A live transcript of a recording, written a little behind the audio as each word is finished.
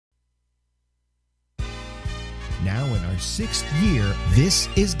Now in our 6th year, this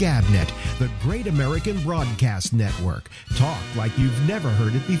is GabNet, the Great American Broadcast Network. Talk like you've never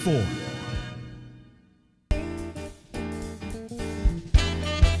heard it before.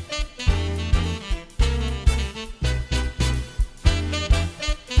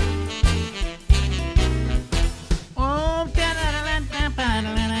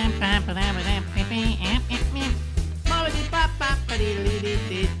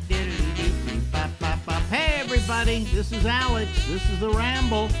 This is Alex. This is the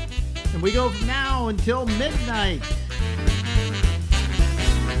Ramble. And we go from now until midnight.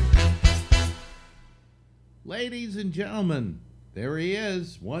 Ladies and gentlemen, there he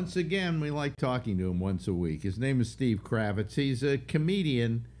is. Once again, we like talking to him once a week. His name is Steve Kravitz. He's a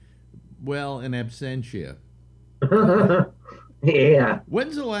comedian, well, in absentia. Yeah.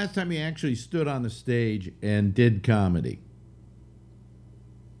 When's the last time you actually stood on the stage and did comedy?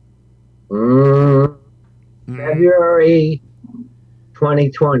 February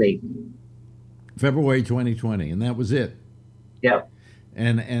 2020. February 2020, and that was it. Yep.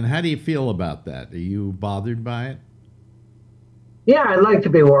 And how do you feel about that? Are you bothered by it? Yeah, I'd like to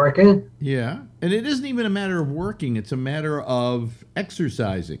be working. Yeah. And it isn't even a matter of working, it's a matter of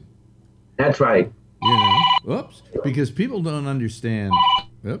exercising. That's right. You know? Oops. Because people don't understand.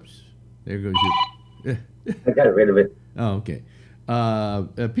 Oops. There goes your... I got rid of it. Oh, okay.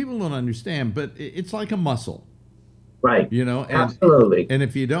 People don't understand, but it's like a muscle. Right. You know? And, absolutely. And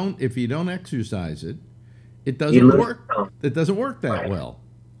if you don't exercise it, it doesn't work. It doesn't work that well.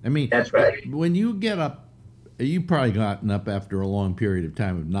 I mean, that's right. When you get up, you've probably gotten up after a long period of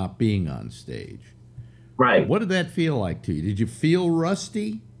time of not being on stage. Right. What did that feel like to you? Did you feel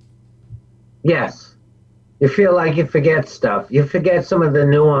rusty? Yes. You feel like you forget stuff. You forget some of the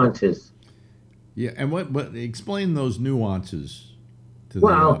nuances. Yeah, and what explain those nuances to the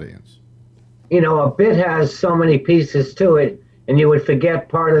audience. You know, a bit has so many pieces to it, and you would forget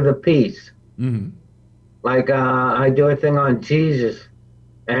part of the piece. Mm-hmm. Like I do a thing on Jesus,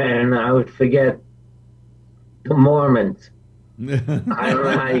 and I would forget the Mormons. I don't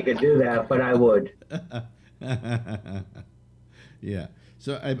know how you could do that, but I would. Yeah.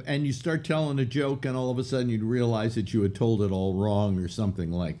 So, and you start telling a joke, and all of a sudden you'd realize that you had told it all wrong or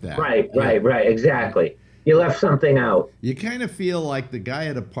something like that. Right, exactly. You left something out. You kind of feel like the guy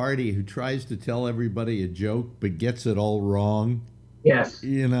at a party who tries to tell everybody a joke but gets it all wrong. Yes.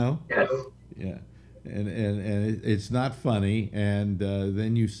 You know? Yes. Yeah. And it's not funny, and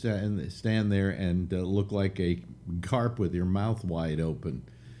then you stand there and look like a carp with your mouth wide open.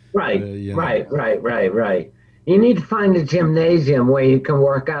 Right, you know? Right. You need to find a gymnasium where you can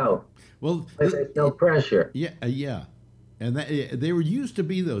work out. Well, there's no pressure. Yeah. And there used to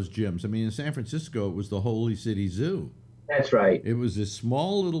be those gyms. I mean, in San Francisco, it was the Holy City Zoo. That's right. It was this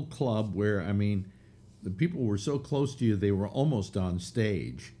small little club where, I mean, the people were so close to you, they were almost on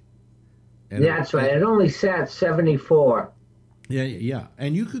stage. And that's right. It only sat 74. Yeah.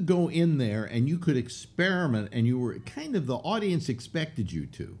 And you could go in there and you could experiment, and you were kind of, the audience expected you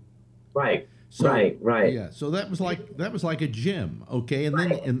to. Right. So, right. Yeah. So that was like a gym, okay? And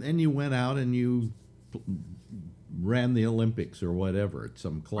then you went out and you ran the Olympics or whatever at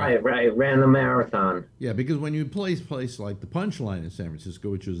some club. Right. Ran the marathon. Yeah, because when you play a place like the Punchline in San Francisco,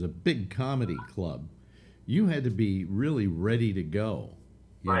 which was a big comedy club, you had to be really ready to go.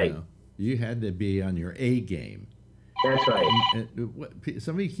 You know? You had to be on your A game. That's right. And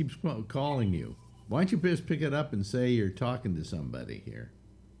somebody keeps calling you. Why don't you just pick it up and say you're talking to somebody here?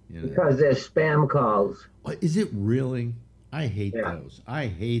 You know? Because they're spam calls. Is it really? I hate those. I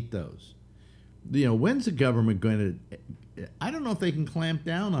hate those. You know, when's the government going to? I don't know if they can clamp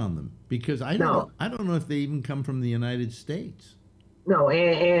down on them, because I don't know if they even come from the United States. No,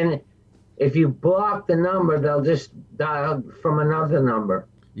 and if you block the number, they'll just dial from another number.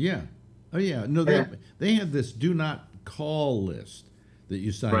 Yeah. Oh yeah. No, they have this do not call list that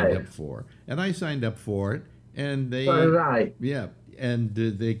you signed up for, and I signed up for it, and they. So did I. Yeah, and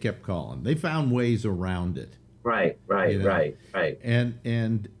they kept calling. They found ways around it. Right.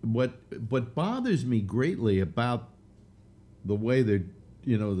 And what bothers me greatly about the way they're,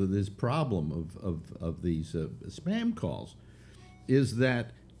 you know, this problem of these spam calls is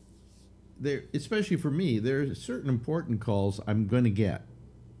that there, especially for me, there are certain important calls I'm going to get,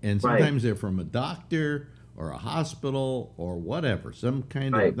 and sometimes they're from a doctor or a hospital or whatever, some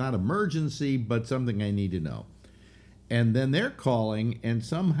kind of not emergency, but something I need to know, and then they're calling, and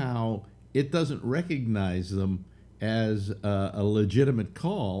somehow it doesn't recognize them as a legitimate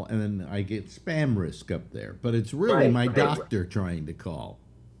call, and then I get spam risk up there. But it's really my doctor trying to call.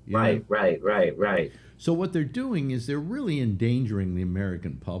 Right. So what they're doing is they're really endangering the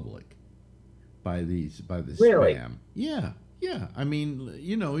American public. by the Really? spam. Yeah, yeah. I mean,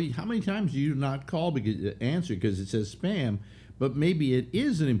 you know, how many times do you not call because answer because it says spam, but maybe it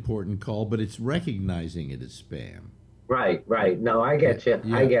is an important call, but it's recognizing it as spam. Right, right. No, I get you.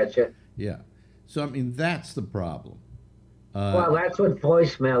 I Yeah, get you. yeah. So I mean, that's the problem. Well, that's what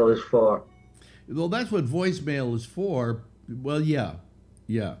voicemail is for. Well, that's what voicemail is for. Well, yeah,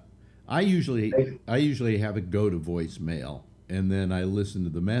 yeah. I usually have it go to voicemail, and then I listen to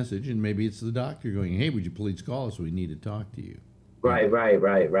the message, and maybe it's the doctor going, "Hey, would you please call us? We need to talk to you." Right, right,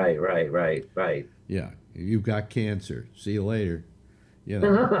 right, right, right, right, right. Yeah, you've got cancer. See you later. You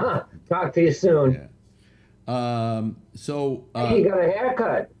know. Talk to you soon. Yeah. So. Hey, you got a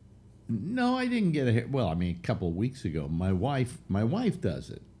haircut. No, I didn't get a hair. Well, I mean, a couple of weeks ago, my wife does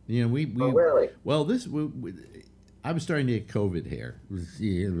it. You know, we Oh, really? well, I was starting to get COVID hair.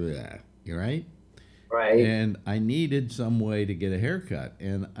 You right? Right. And I needed some way to get a haircut,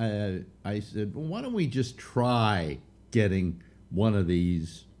 and I said, well, why don't we just try getting one of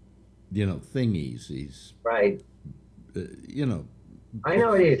these, you know, thingies, these, Right. you know, I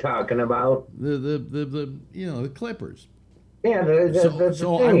know what you're talking about. the you know, the clippers. Yeah,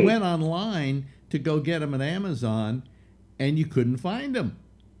 So I thingy. went online to go get them at Amazon, and you couldn't find them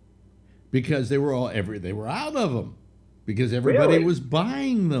because they were out of them because everybody Really? was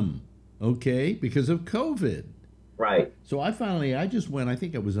buying them. Okay, because of COVID. Right. So I just went. I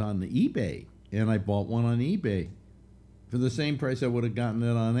think it was on eBay, and I bought one on eBay for the same price I would have gotten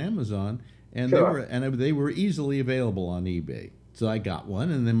it on Amazon, and Sure. they were easily available on eBay. So I got one,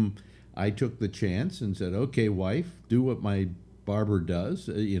 and then I took the chance and said, "Okay, wife, do what my barber does.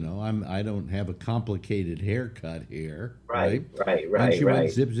 You know, I don't have a complicated haircut here, Right, right, And right, she right.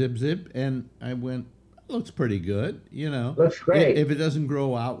 went zip, zip, zip, and I went, looks pretty good. You know, Looks great. If it doesn't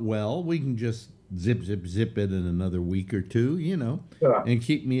grow out well, we can just zip, zip, zip it in another week or two. You know, Sure. and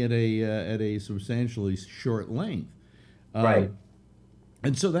keep me at a substantially short length. Right.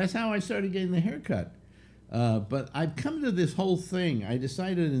 And so that's how I started getting the haircut. But I've come to this whole thing. I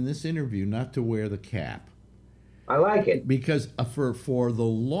decided in this interview not to wear the cap I like it. because for the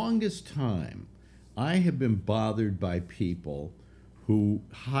longest time, I have been bothered by people who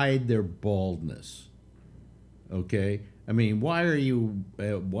hide their baldness. Okay, I mean, why are you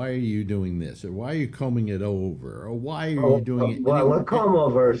doing this, or why are you combing it over, or why are you doing it? Well, the comb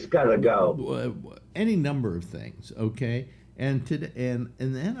over's got to go. Any number of things. Okay. And today, and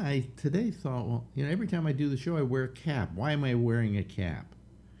then I today thought, well, you know, every time I do the show, I wear a cap. Why am I wearing a cap?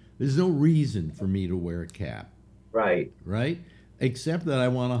 There's no reason for me to wear a cap, Right. right? Except that I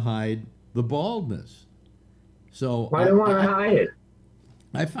want to hide the baldness. So Why do you want to hide it?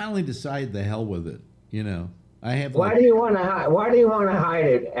 I finally decided the hell with it. You know, I have. Why do you want to hide? Why do you want to hide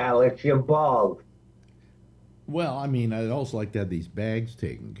it, Alex? You're bald. Well, I mean, I'd also like to have these bags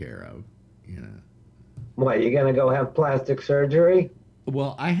taken care of. You know. What? You're gonna go have plastic surgery?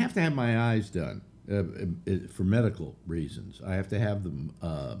 Well, I have to have my eyes done for medical reasons. I have to have them.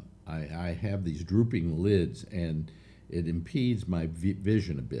 I have these drooping lids, and it impedes my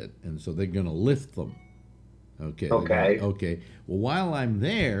vision a bit, and so they're going to lift them. Okay. Okay. Okay. Well, while I'm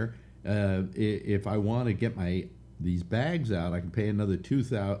there, if I want to get these bags out, I can pay another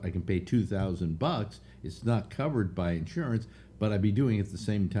 $2,000. I can pay $2,000. It's not covered by insurance. But I'd be doing it at the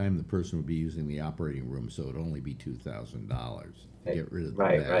same time the person would be using the operating room, so it'd only be $2,000 to get rid of the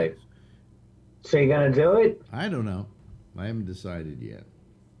bags. Right. So you're gonna do it? I don't know. I haven't decided yet.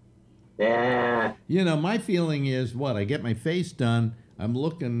 Yeah. You know, my feeling is what? I get my face done, I'm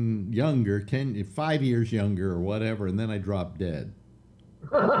looking younger, 5 years younger or whatever, and then I drop dead.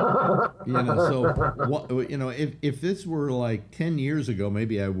 You know, so you know, if this were like 10 years ago,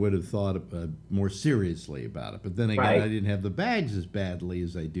 maybe I would have thought more seriously about it. But then again, Right. I didn't have the bags as badly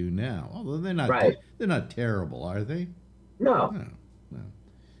as I do now. Although they're not Right. they're not terrible, are they? No. No.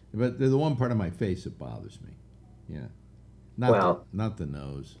 But they're the one part of my face that bothers me. Yeah. Not the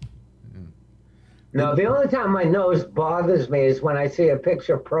nose. No. The only time my nose bothers me is when I see a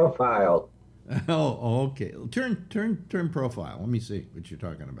picture profile. Oh, okay. Turn profile. Let me see what you're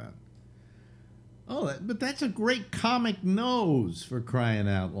talking about. Oh, but that's a great comic nose, for crying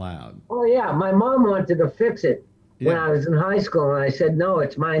out loud. Oh yeah, my mom wanted to fix it when Yeah. I was in high school, and I said no,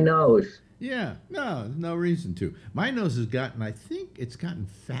 it's my nose. Yeah, no reason to. My nose has gotten, I think it's gotten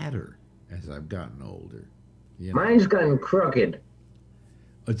fatter as I've gotten older. You know? Mine's gotten crooked.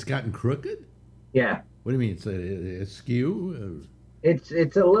 It's gotten crooked? Yeah, What do you mean? It's a skew? it's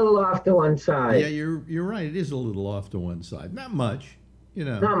a little off to one side. Yeah, you're right. It is a little off to one side. Not much, you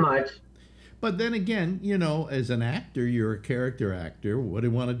know. Not much. But then again, you know, as an actor, you're a character actor. What do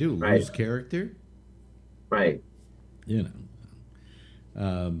you want to do? Right. Lose character? Right. You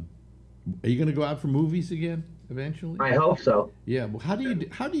know. Are you going to go out for movies again eventually? I hope so. Yeah. Well, how do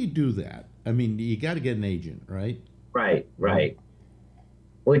you do that? I mean, you got to get an agent, right? Right, right.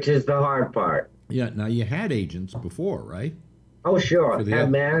 Which is the hard part. Yeah. Now you had agents before, right? Oh, sure. For the Had oth-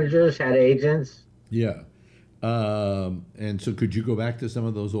 managers, had agents. Yeah. And so could you go back to some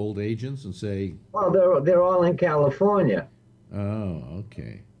of those old agents and say, Well, they're all in California. "Oh,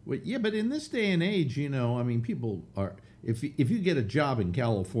 okay." Well, yeah, but in this day and age, I mean, people are. If you get a job in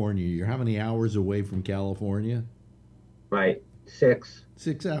California, you're how many hours away from California? Right. 6.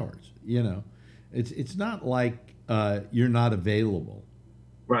 6 hours. It's not like you're not available.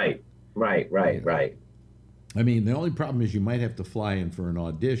 Right, right, right, right. I mean, the only problem is you might have to fly in for an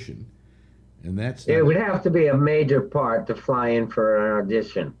audition, and that's It not, would have to be a major part to fly in for an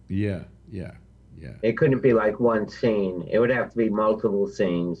audition. yeah, yeah, yeah. It couldn't be like one scene. It would have to be multiple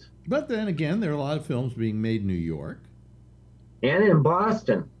scenes. But then again, there are a lot of films being made in New York And in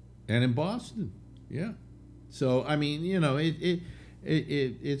Boston. and in Boston. Yeah. So I mean,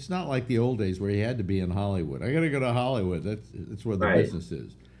 it's not like the old days where you had to be in Hollywood. I got to go to Hollywood. That's where the Right. business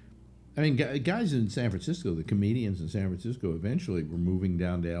is. I mean, guys in San Francisco, the comedians in San Francisco, eventually were moving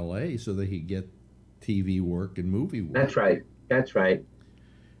down to L.A. so they could get TV work and movie work. That's right. That's right.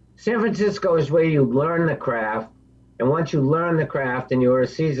 San Francisco is where you learn the craft. And once you learn the craft and you're a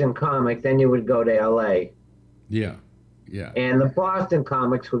seasoned comic, then you would go to LA. Yeah, yeah, And the Boston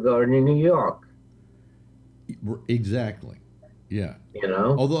comics would go to New York, exactly. Yeah. you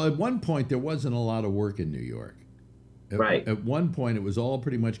know? Although at one point there wasn't a lot of work in New York. Right. At one point it was all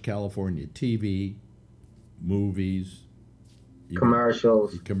pretty much California TV, movies,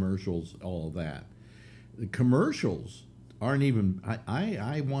 Commercials. all of that. The commercials aren't even.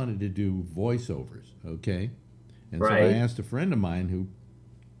 I wanted to do voiceovers, okay, and so I Right. asked a friend of mine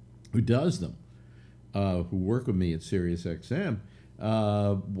who does them, who work with me at SiriusXM.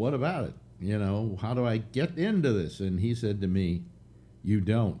 What about it? How do I get into this? And he said to me, "You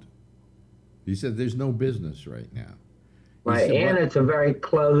don't." He said, "There's no business right now." He Right. said, And "What- it's a very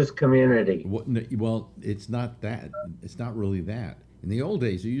closed community. Well, it's not that. It's not really that. In the old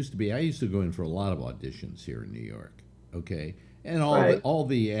days, it used to be. I used to go in for a lot of auditions here in New York. Okay, and Right. all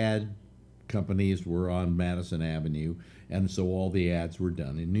the ad companies were on Madison Avenue, and so all the ads were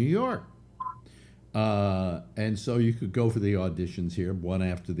done in New York. And so you could go for the auditions here, one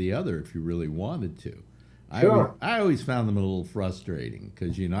after the other, if you really wanted to. Sure. I always found them a little frustrating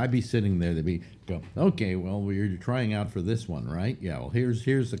because I'd be sitting there, they'd go, okay, well you're trying out for this one, right? Yeah, well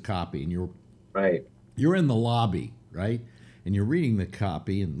here's the copy, and Right. you're in the lobby, right? And you're reading the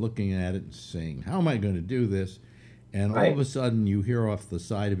copy and looking at it and saying, how am I going to do this? And all Right. of a sudden you hear off the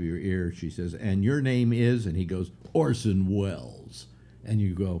side of your ear, she says, and your name is, and he goes, Orson Welles. And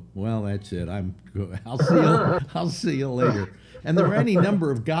you go, well, that's it. I'll see you later. And there were any number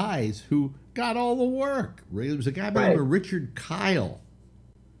of guys who got all the work. There was a guy by the name of Richard Kyle,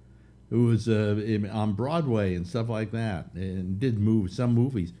 who was on Broadway and stuff like that, and did some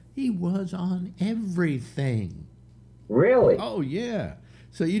movies. He was on everything. Really? Oh yeah.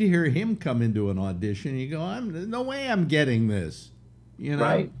 So you'd hear him come into an audition, and you go, no way I'm getting this.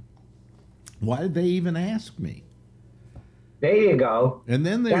 Right. Why did they even ask me? There you go. And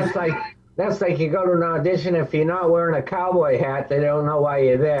then there's That's like you go to an audition. If you're not wearing a cowboy hat, they don't know why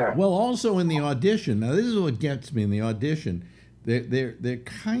you're there. well, also in the audition. Now this is what gets me in the audition. They're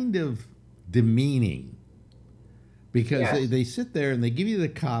kind of demeaning because Yes. they sit there and they give you the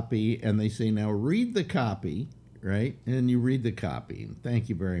copy and they say, now read the copy, right? And you read the copy. And thank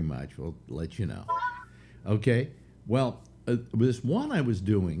you very much. We'll let you know. Okay. Well, this one I was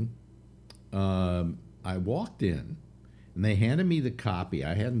doing, I walked in. And they handed me the copy.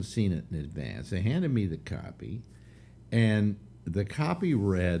 I hadn't seen it in advance. They handed me the copy, and the copy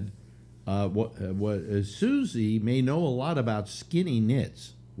read, Susie may know a lot about skinny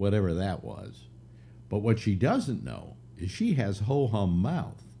knits, whatever that was, but what she doesn't know is she has ho-hum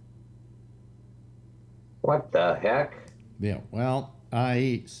mouth. What the heck? Yeah, well,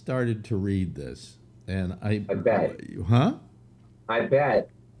 I started to read this, and I bet. Huh? I bet.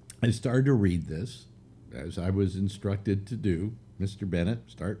 I started to read this, as I was instructed to do. Mr. Bennett,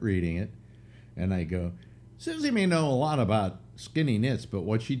 start reading it. And I go, Susie may know a lot about skinny knits, but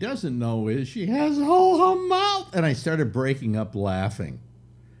what she doesn't know is she has a ho-hum mouth. And I started breaking up laughing.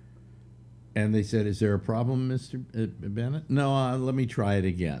 And they said, is there a problem, Mr. Bennett? No, let me try it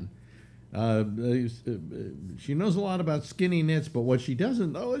again. She knows a lot about skinny knits, but what she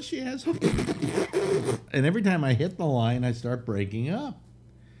doesn't know is she has... And every time I hit the line, I start breaking up.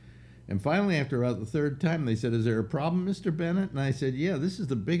 And finally, after about the third time, they said, is there a problem, Mr. Bennett? And I said, yeah, this is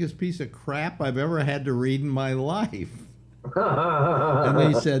the biggest piece of crap I've ever had to read in my life. And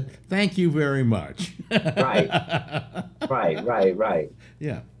they said, "Thank you very much." Right. Right.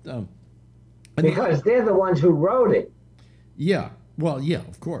 Yeah. Because they're the ones who wrote it. Yeah. Well, yeah,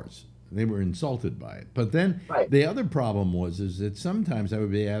 of course. They were insulted by it. But then the other problem is that sometimes I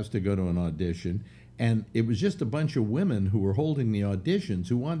would be asked to go to an audition, and it was just a bunch of women who were holding the auditions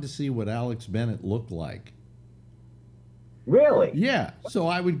who wanted to see what Alex Bennett looked like. Really? Yeah. So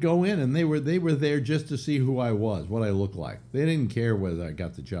I would go in, and they were there just to see who I was, what I looked like. They didn't care whether I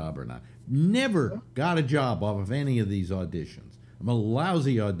got the job or not. Never got a job off of any of these auditions. I'm a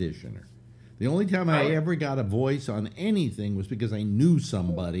lousy auditioner. The only time I ever got a voice on anything was because I knew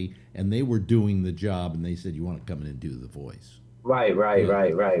somebody and they were doing the job, and they said, "You want to come in and do the voice?" Right.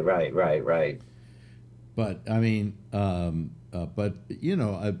 But I mean, but you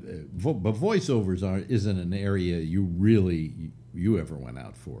know, but voiceovers isn't an area you ever went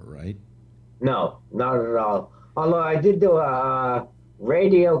out for, right? No, not at all. Although I did do a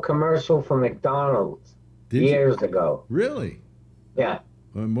radio commercial for McDonald's years ago. Really? Yeah.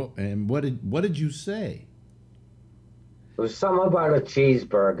 And what did you say? It was something about a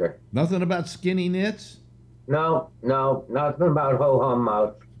cheeseburger. Nothing about skinny knits? No, nothing about ho-hum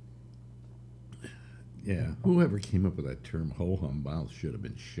mouth. Yeah, whoever came up with that term ho-hum mouth should have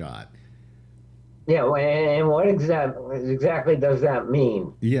been shot. Yeah, and what exactly does that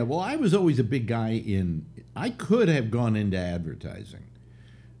mean? Yeah, well, I was always a big guy I could have gone into advertising.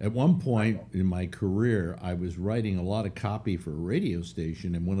 At one point in my career, I was writing a lot of copy for a radio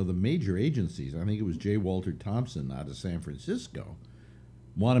station, and one of the major agencies, I think it was J. Walter Thompson out of San Francisco,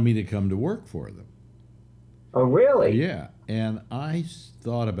 wanted me to come to work for them. Oh, really? Yeah, and I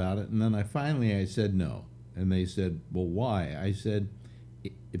thought about it, and then I said no. And they said, "Well, why?" I said,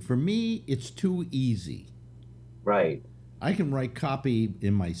 "For me, it's too easy." Right. I can write copy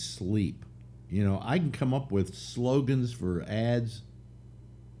in my sleep. You know, I can come up with slogans for ads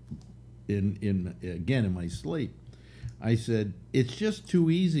in my sleep. I said, "It's just too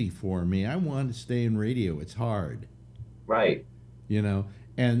easy for me. I want to stay in radio. It's hard." Right. You know,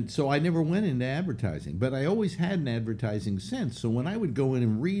 and so I never went into advertising, but I always had an advertising sense. So when I would go in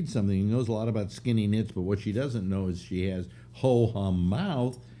and read something, he knows a lot about skinny knits, but what she doesn't know is she has ho-hum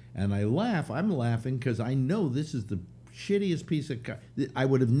mouth, and I laugh. I'm laughing because I know this is the shittiest piece of I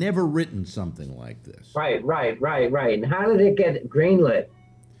would have never written something like this. Right. And how did it get greenlit?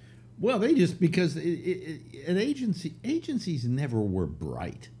 Well, they just, because agencies never were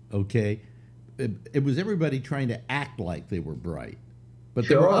bright, okay? It was everybody trying to act like they were bright. But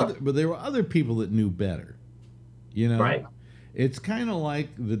Sure. there were other people that knew better, you know? Right. It's kind of like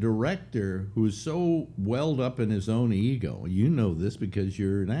the director who's so welled up in his own ego. You know this because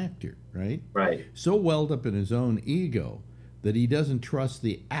you're an actor, right? Right. So welled up in his own ego that he doesn't trust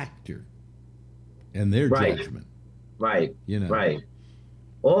the actor and their judgment. Right. You know? Right.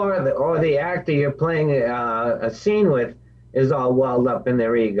 Or the actor you're playing a scene with is all welled up in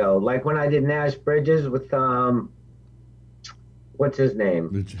their ego. Like when I did Nash Bridges with what's his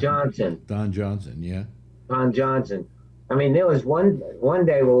name? Johnson. Don Johnson, yeah. Don Johnson. I mean, there was one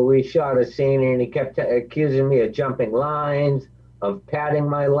day where we shot a scene and he kept accusing me of jumping lines, of padding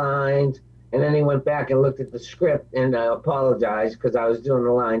my lines, and then he went back and looked at the script and apologized because I was doing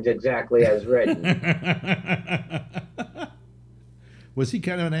the lines exactly as written. Was he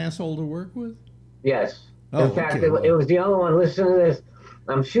kind of an asshole to work with? Yes. Oh, in fact, okay. it was the only one. Listen to this.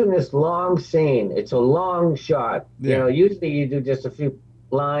 I'm shooting this long scene. It's a long shot. Yeah. You know, usually you do just a few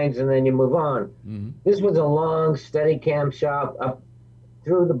lines and then you move on. Mm-hmm. This was a long, steady cam shot up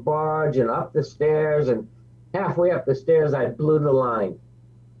through the barge and up the stairs. And halfway up the stairs, I blew the line.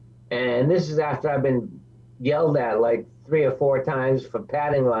 And this is after I've been yelled at like 3 or 4 times for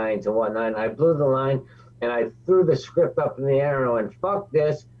padding lines and whatnot. And I blew the line. And I threw the script up in the air and I went, "Fuck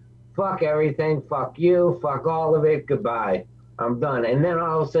this, fuck everything, fuck you, fuck all of it, goodbye. I'm done." And then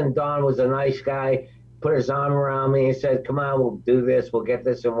all of a sudden, Don was a nice guy, put his arm around me and said, "Come on, we'll do this. We'll get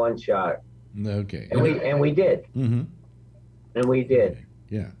this in one shot." Okay. And we did. Mm-hmm. And we did. Okay.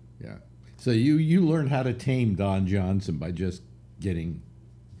 Yeah. So you learned how to tame Don Johnson by just getting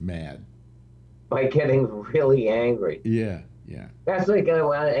mad. By getting really angry. Yeah. That's like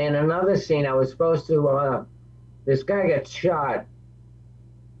in another scene, I was supposed to, this guy gets shot,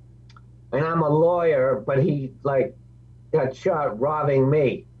 and I'm a lawyer, but he like got shot robbing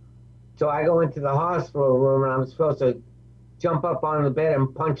me. So I go into the hospital room and I'm supposed to jump up on the bed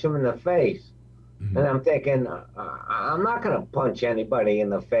and punch him in the face. Mm-hmm. And I'm thinking, I'm not going to punch anybody in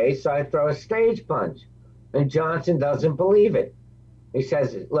the face. So I throw a stage punch. And Johnson doesn't believe it. He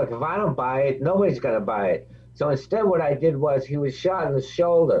says, "Look, if I don't buy it, nobody's going to buy it." So instead what I did was he was shot in the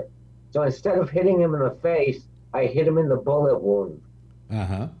shoulder. So instead of hitting him in the face, I hit him in the bullet wound,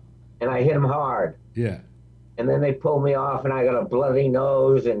 Uh-huh. and I hit him hard. Yeah. And then they pulled me off, and I got a bloody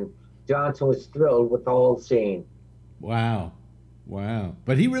nose, and Johnson was thrilled with the whole scene. Wow. Wow.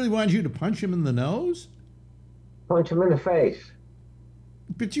 But he really wanted you to punch him in the nose? Punch him in the face.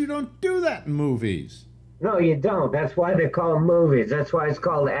 But you don't do that in movies. No, you don't. That's why they call them movies. That's why it's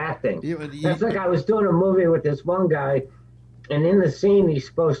called acting. Yeah, but That's like I was doing a movie with this one guy, and in the scene, he's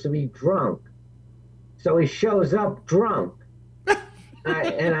supposed to be drunk. So he shows up drunk.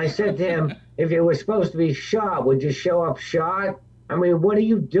 And I said to him, if you were supposed to be shot, would you show up shot? I mean, what are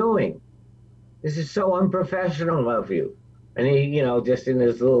you doing? This is so unprofessional of you. And he, you know, just in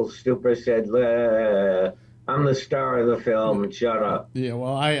his little stupor said, I'm the star of the film, and shut up. Yeah,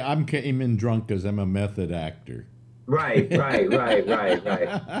 well, I came in drunk because I'm a method actor. Right. I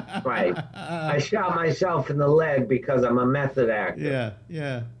shot myself in the leg because I'm a method actor.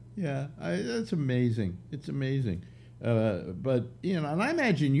 Yeah. That's amazing. It's amazing. But, you know, and I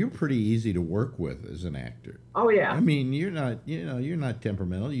imagine you're pretty easy to work with as an actor. Oh, yeah. I mean, you're not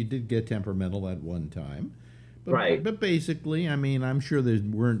temperamental. You did get temperamental at one time. But, right. But basically, I mean, I'm sure there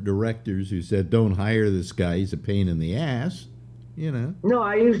weren't directors who said, don't hire this guy, he's a pain in the ass, you know. No,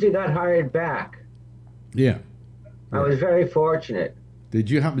 I usually got hired back. Yeah. I was very fortunate.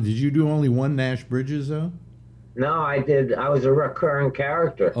 Did you do only one Nash Bridges, though? No, I did. I was a recurring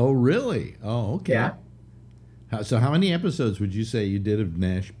character. Oh, really? Oh, okay. Yeah. So how many episodes would you say you did of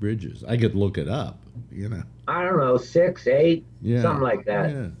Nash Bridges? I could look it up, you know. I don't know, 6, 8, Yeah. something like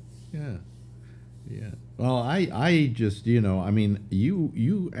that. Yeah. Well, I just, you know, I mean,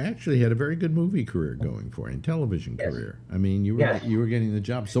 you actually had a very good movie career going for you, and television career. I mean, you were getting the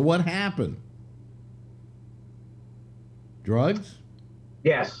job. So what happened? Drugs?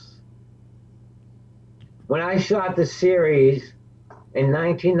 Yes. When I shot the series in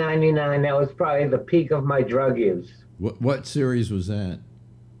 1999, that was probably the peak of my drug use. What series was that?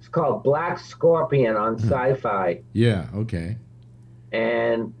 It's called Black Scorpion on Sci-Fi. Yeah, okay.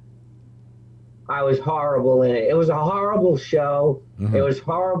 And I was horrible in it. It was a horrible show. It was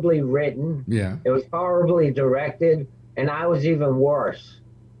horribly written. Yeah. It was horribly directed, and I was even worse.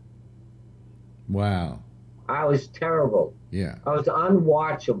 Wow. I was terrible. Yeah. I was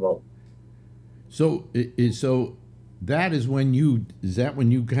unwatchable. So that is when you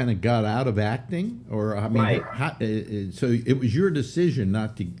kind of got out of acting, or I mean, right. So it was your decision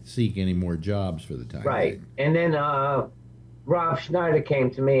not to seek any more jobs for the time. Right. And then Rob Schneider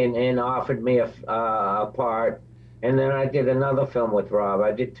came to me and offered me a part, and then I did another film with Rob.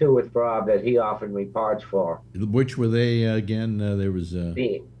 I did 2 with Rob that he offered me parts for. Which were they again? There was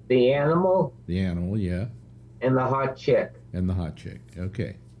the Animal. The Animal, yeah. And the Hot Chick. And the Hot Chick.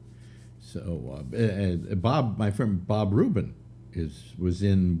 Okay. So Bob, my friend Bob Rubin, was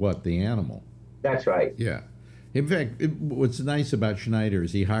in what, The Animal? That's right. Yeah. In fact, what's nice about Schneider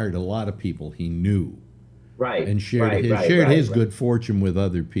is he hired a lot of people he knew. Right. And shared his good fortune with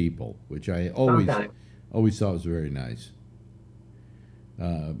other people, which I always thought was very nice.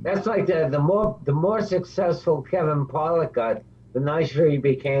 That's like the more successful Kevin Pollak got, the nicer he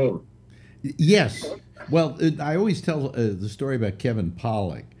became. Yes. Well, I always tell the story about Kevin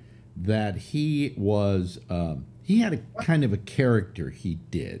Pollak, that he was he had a kind of a character he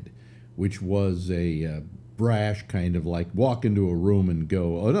did, which was a brash kind of like walk into a room and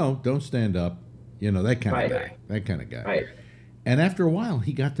go, oh no, don't stand up. You know, that kind of guy. That kind of guy. Right. And after a while,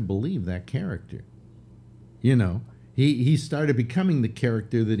 he got to believe that character. You know, he started becoming the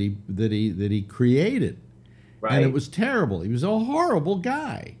character that he created. Right. And it was terrible. He was a horrible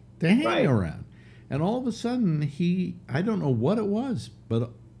guy to hang around. And all of a sudden, I don't know what it was,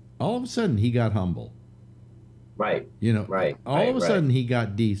 but all of a sudden he got humble. Right. You know, all of a sudden he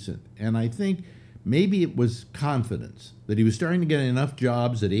got decent. And I think maybe it was confidence, that he was starting to get enough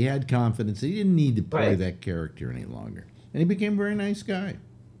jobs that he had confidence. He didn't need to play that character any longer. And he became a very nice guy.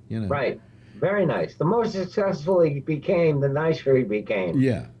 You know. Right. Very nice. The more successful he became, the nicer he became.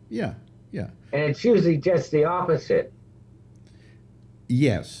 Yeah. And it's usually just the opposite.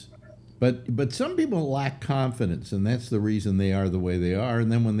 Yes. But some people lack confidence, and that's the reason they are the way they are.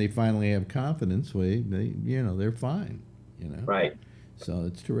 And then when they finally have confidence, they're fine. You know. Right. So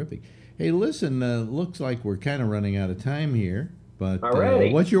it's terrific. Hey, listen, looks like we're kind of running out of time here. But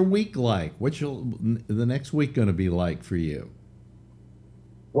what's your week like? What's the next week going to be like for you?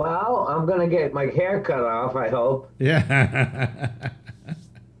 Well, I'm going to get my hair cut off, I hope. Yeah.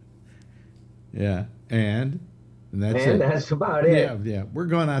 Yeah. And that's it. That's about it. Yeah. We're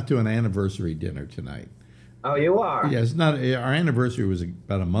going out to an anniversary dinner tonight. Oh, you are? Yeah, it's not. Our anniversary was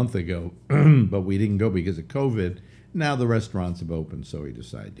about a month ago, but we didn't go because of COVID. Now the restaurants have opened, so we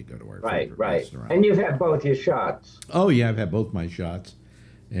decided to go to our favorite restaurant. And you've had both your shots. Oh yeah, I've had both my shots.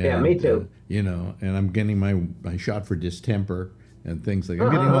 And, yeah, me too. You know, and I'm getting my shot for distemper and things like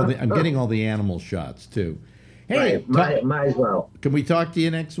that. I'm getting all the animal shots too. Hey, might as well. Can we talk to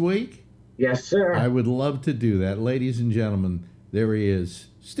you next week? Yes, sir. I would love to do that, ladies and gentlemen. There he is,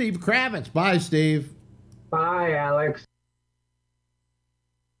 Steve Kravitz. Bye, Steve. Bye, Alex.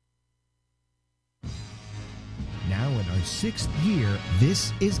 Now in our 6th year,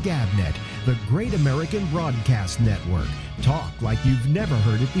 this is GabNet, the Great American Broadcast Network. Talk like you've never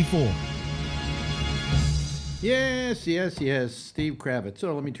heard it before. Yes, yes, yes, Steve Kravitz.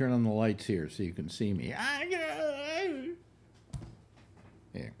 So let me turn on the lights here so you can see me. Yeah.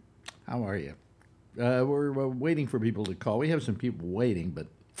 How are you? We're waiting for people to call. We have some people waiting, but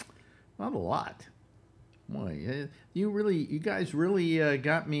not a lot. Boy, you guys really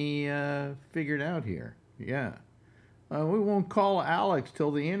got me figured out here. Yeah. We won't call Alex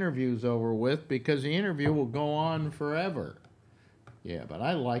till the interview's over with because the interview will go on forever. Yeah, but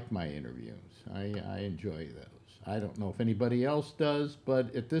I like my interviews. I enjoy those. I don't know if anybody else does,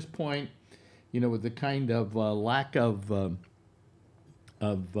 but at this point, you know, with the kind of lack of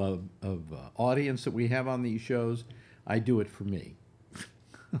audience that we have on these shows, I do it for me.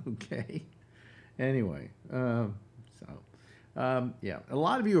 Okay. Anyway, yeah, a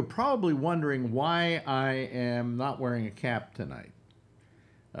lot of you are probably wondering why I am not wearing a cap tonight.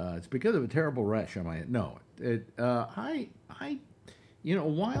 It's because of a terrible rash on my head. No, you know, a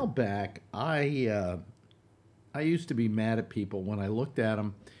while back, I used to be mad at people when I looked at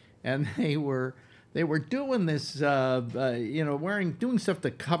them, and they were doing this, you know, doing stuff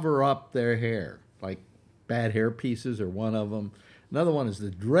to cover up their hair, like bad hair pieces are one of them. Another one is the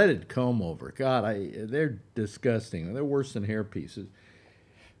dreaded comb over. God, they're disgusting. They're worse than hair pieces.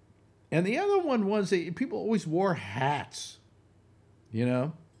 And the other one was people always wore hats, you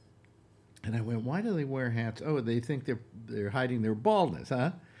know. And I went, why do they wear hats? Oh, they think they're hiding their baldness,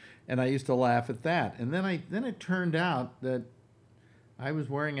 huh? And I used to laugh at that. And then it turned out that I was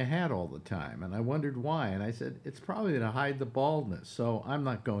wearing a hat all the time, and I wondered why. And I said, it's probably to hide the baldness, so I'm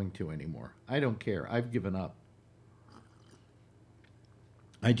not going to anymore. I don't care. I've given up.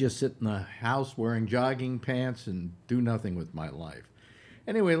 I just sit in the house wearing jogging pants and do nothing with my life.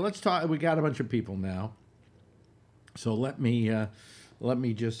 Anyway, let's talk. We got a bunch of people now, so let me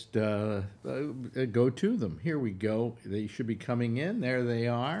just go to them. Here we go. They should be coming in. There they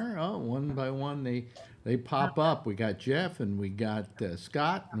are. Oh, one by one they pop up. We got Jeff, and we got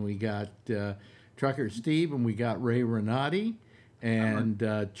Scott, and we got Trucker Steve, and we got Ray Renati.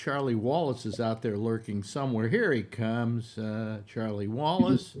 And Charlie Wallace is out there lurking somewhere. Here he comes, Charlie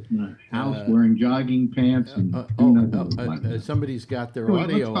Wallace. House wearing jogging pants. And somebody's got their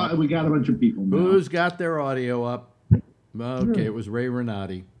audio up. We got a bunch of people now. Who's got their audio up? Okay, it was Ray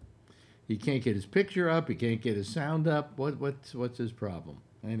Renati. He can't get his picture up. He can't get his sound up. What's his problem?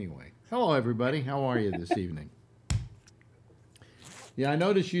 Anyway, hello, everybody. How are you this evening? Yeah, I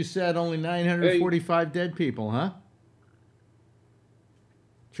noticed you said only 945 dead people, huh?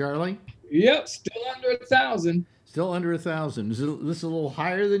 Charlie? Yep, still under 1,000. Still under 1,000. Is this a little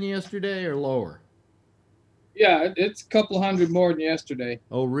higher than yesterday or lower? Yeah, it's a couple hundred more than yesterday.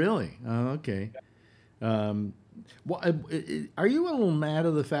 Oh, really? Oh, okay. Well, are you a little mad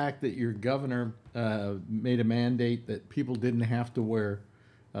at the fact that your governor made a mandate that people didn't have to wear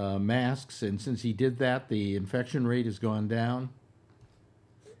masks, and since he did that, the infection rate has gone down?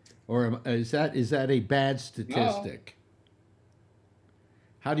 Or is that a bad statistic? No.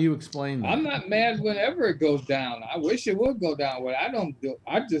 How do you explain that? I'm not mad whenever it goes down. I wish it would go down. What I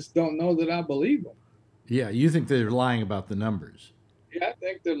just don't know that I believe them. Yeah, you think they're lying about the numbers? Yeah, I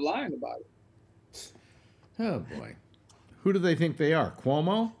think they're lying about it. Oh boy, who do they think they are?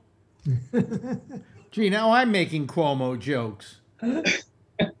 Cuomo? Gee, now I'm making Cuomo jokes. You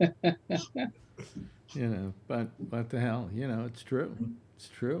know, but what the hell? You know, it's true. It's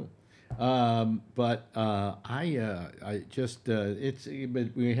true. But we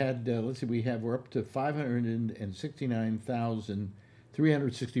had, let's see, we're up to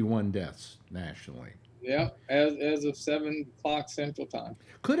 569,361 deaths nationally. Yeah, as of 7 o'clock Central Time.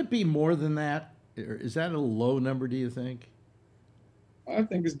 Could it be more than that? Is that a low number, do you think? I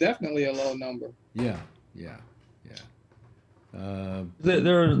think it's definitely a low number. Yeah. There are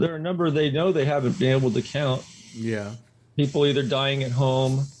a number they know they haven't been able to count. Yeah. People either dying at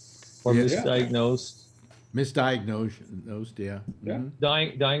home or misdiagnosed. Misdiagnosed, yeah. Yeah.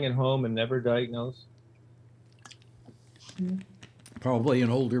 Mm-hmm. Dying at home and never diagnosed. Probably an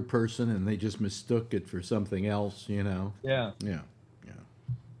older person and they just mistook it for something else, you know. Yeah. Yeah.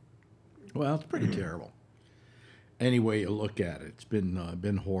 Well, it's pretty terrible. Any way you look at it, it's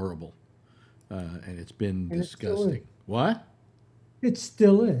been horrible, and it's been disgusting. What? It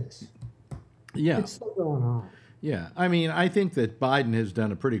still is. Yeah. It's still going on. Yeah. I mean, I think that Biden has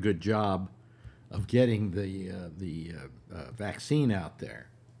done a pretty good job of getting the vaccine out there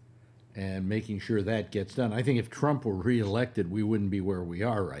and making sure that gets done. I think if Trump were reelected, we wouldn't be where we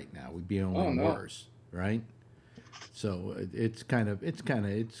are right now. We'd be only worse, right? So it's good.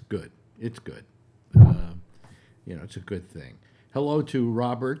 It's good. You know, it's a good thing. Hello to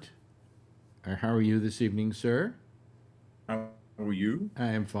Robert. How are you this evening, sir? How are you? I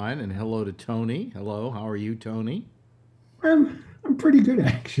am fine. And hello to Tony. Hello. How are you, Tony? I'm pretty good,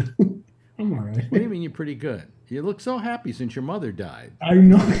 actually. I'm all right. What do you mean you're pretty good? You look so happy since your mother died. I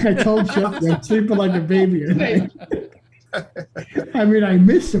know. I told Jeff I'm sleeping like a baby at night. I mean, I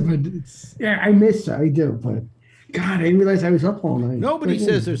miss her, but I miss her. I do, but God, I didn't realize I was up all night. Nobody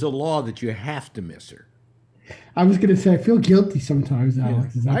says there's a law that you have to miss her. I was going to say, I feel guilty sometimes,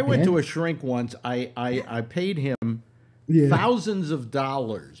 Alex. Is that I went bad? to a shrink once. I paid him thousands of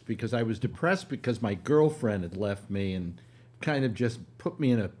dollars because I was depressed because my girlfriend had left me and kind of just put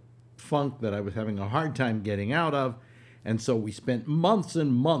me in a funk that I was having a hard time getting out of. And so we spent months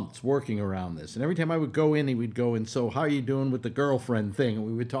and months working around this. And every time I would go in, he would go in, so how are you doing with the girlfriend thing? And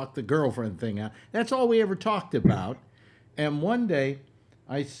we would talk the girlfriend thing out. That's all we ever talked about. And one day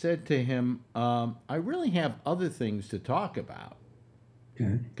I said to him, I really have other things to talk about.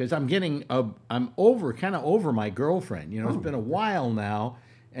 Because I'm kind of over my girlfriend. You know, it's been a while now,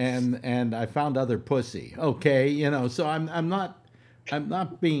 and I found other pussy. Okay, you know, so I'm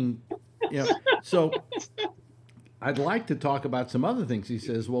not being, you know, so I'd like to talk about some other things. He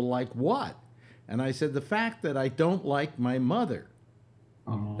says, well, like what? And I said, the fact that I don't like my mother.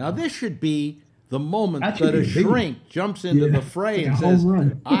 Now this should be the moment that a shrink jumps into the fray and says,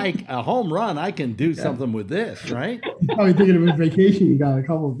 a home run, I can do something with this, right? You're probably thinking of a vacation. You got a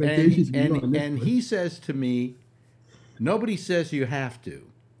couple of vacations. And he says to me, nobody says you have to.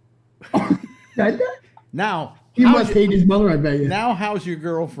 Now, he must hate his mother, I bet you. Now, how's your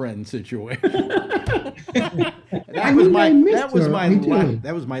girlfriend situation? That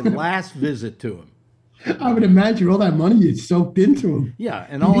was my last visit to him. I would imagine all that money you soaked into him. Yeah,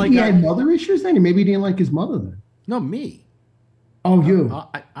 and all he had mother issues then? Maybe he didn't like his mother then. No, me. Oh, you.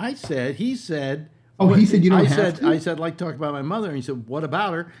 He said. Oh, he said you don't have to? I said, I'd like to talk about my mother. And he said, what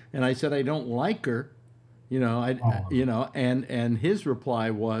about her? And I said, I don't like her. You know, you know, and his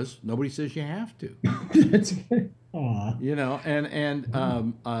reply was, nobody says you have to. That's you know, and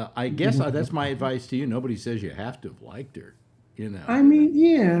I guess that's my advice to you. Nobody says you have to have liked her. You know. I mean,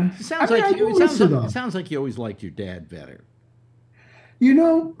 yeah. It sounds like you always liked your dad better. You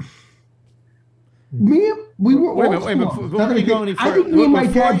know, we were. Wait a minute. Before you go any further, I think me and my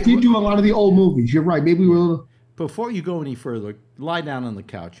dad did do a lot of the old movies. You're right. Maybe we were a little. Before you go any further, lie down on the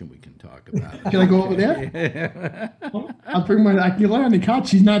couch and we can talk about it. Can I go over there? I'll bring I can lie on the couch.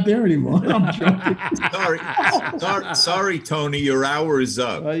 She's not there anymore. I'm joking. Sorry, Tony. Your hour is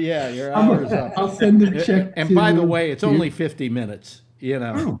up. Yeah, your hour is up. I'll send the check. And by the way, it's only 50 minutes. You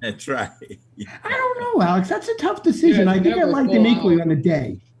know. That's right. I don't know, Alex. That's a tough decision. I think I liked them equally on a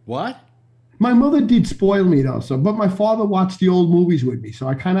day. What? My mother did spoil me though, but my father watched the old movies with me, so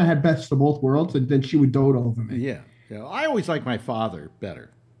I kind of had best of both worlds, and then she would dote over me. Yeah. I always liked my father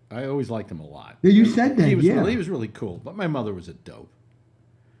better. I always liked him a lot. Yeah, you said that. He was really cool, but my mother was a dope.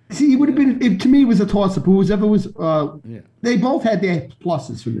 See, it would have been to me it was a toss-up. Whoever was, they both had their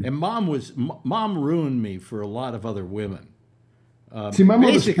pluses for me. And mom ruined me for a lot of other women. See, my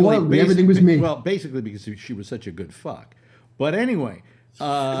mother spoiled me. Everything was me. Well, basically because she was such a good fuck. But anyway.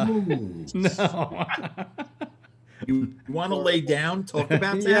 No. You want to lay down? Talk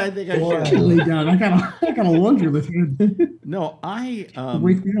about that? Yeah, I think I should lay down. I got a laundry list. No,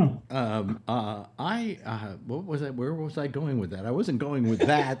 wake me up. What was I? Where was I going with that? I wasn't going with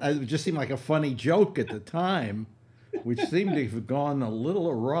that. It just seemed like a funny joke at the time, which seemed to have gone a little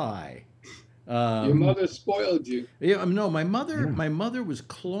awry. Your mother spoiled you. Yeah, no, my mother was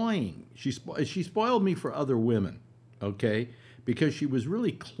cloying. She spoiled me for other women. Okay. Because she was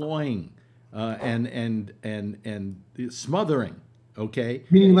really cloying and smothering, okay?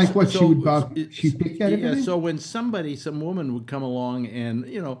 Meaning like what she'd pick at everything? Yeah, so when some woman would come along and,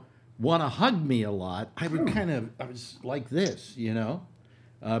 you know, want to hug me a lot, I was like this, you know?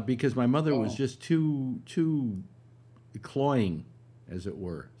 Because my mother was just too cloying, as it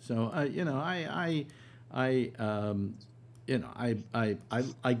were. So, you know, I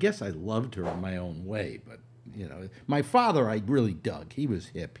guess I loved her in my own way, but you know, my father I really dug. He was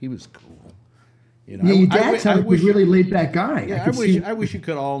hip. He was cool. You know, Yeah, your dad sounds like a really laid back guy. Yeah, I wish you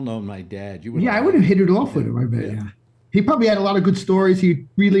could all known my dad. You would. Yeah, I would have hit it off with him. I bet. Yeah. He probably had a lot of good stories. He'd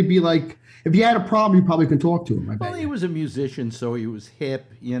really be like, if you had a problem, you probably could talk to him. I bet. Well, he was a musician, so he was hip,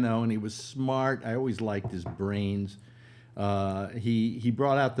 you know, and he was smart. I always liked his brains. He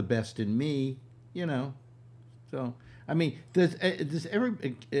brought out the best in me, you know. So I mean, does every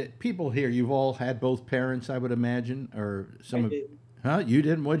people here? You've all had both parents, I would imagine, or some. Huh? You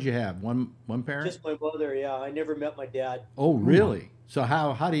didn't? What'd you have? One parent? Just my mother. Yeah, I never met my dad. Oh, really? So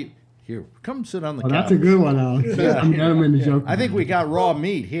how do you? Here, come sit on the couch. That's a good one, Alex. I think we got raw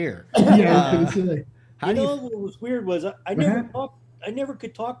meat here. Yeah, I was gonna say. What was weird was I never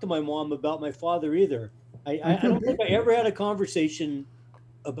could talk to my mom about my father either. I don't think I ever had a conversation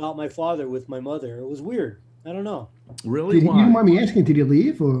about my father with my mother. It was weird. I don't know. Really? You don't mind me asking? Did he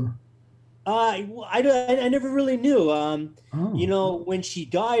leave or? I never really knew. You know, when she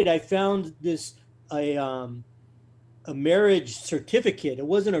died, I found a marriage certificate. It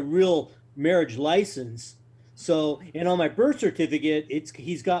wasn't a real marriage license. So, and on my birth certificate,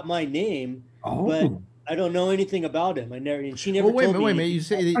 he's got my name, but I don't know anything about him. And she never. Wait told me. a minute. You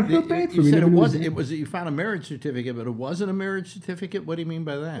say you said it was you found a marriage certificate, but it wasn't a marriage certificate. What do you mean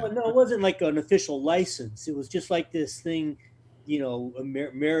by that? Well, no, it wasn't like an official license. It was just like this thing, you know, a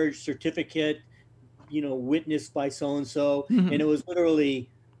marriage certificate, you know, witnessed by so and so, and it was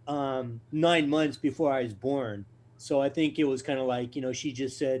literally 9 months before I was born. So I think it was kind of like, you know, she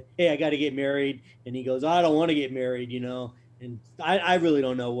just said, "Hey, I got to get married," and he goes, "I don't want to get married," you know, and I really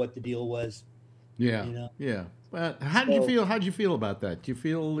don't know what the deal was. Yeah, you know? Yeah. But how did you feel? How did you feel about that? Do you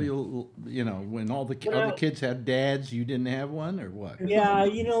feel you know, when all the other kids had dads, you didn't have one, or what? Yeah,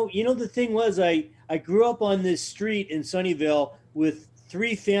 you know the thing was, I grew up on this street in Sunnyvale with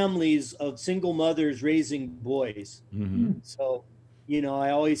 3 families of single mothers raising boys. So, you know, I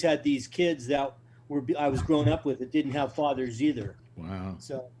always had these kids that I was growing up with that didn't have fathers either. Wow.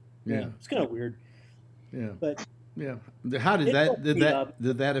 So yeah, it's kind of weird. Yeah. But yeah, how did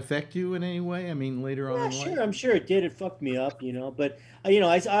that affect you in any way? I mean, later on in life? I'm sure it did. It fucked me up, you know. But you know,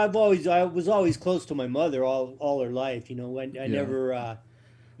 I was always close to my mother all her life. You know, I never.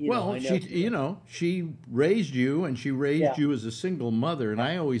 She raised you, and she raised you as a single mother, and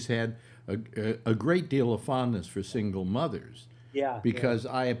I always had a great deal of fondness for single mothers. Yeah. Because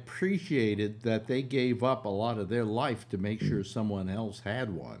I appreciated that they gave up a lot of their life to make sure someone else had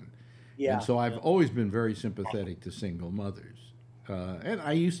one. Yeah. And so I've always been very sympathetic to single mothers. And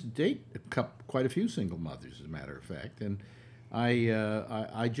I used to date quite a few single mothers, as a matter of fact. And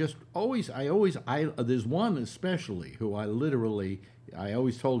I just always, there's one especially who I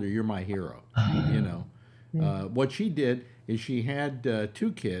always told her, "You're my hero." You know, what she did is she had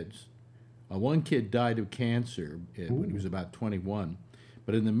 2 kids. One kid died of cancer when he was about 21.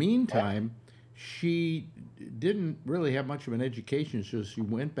 But in the meantime, she didn't really have much of an education, so she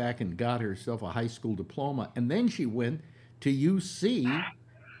went back and got herself a high school diploma. And then she went to UC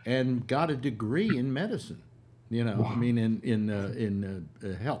and got a degree in medicine. You know, I mean, in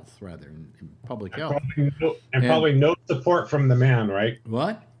health, rather, in public health. Probably no support from the man, right?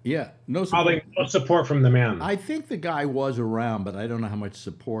 What? Yeah, no support. Probably no support from the man. I think the guy was around, but I don't know how much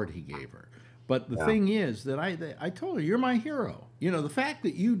support he gave her. But the thing is that I told her, "You're my hero." You know, the fact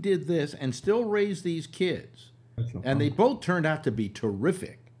that you did this and still raised these kids, and they both turned out to be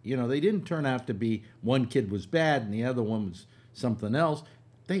terrific. You know, they didn't turn out to be one kid was bad and the other one was something else.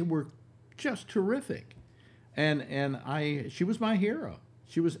 They were just terrific. And she was my hero.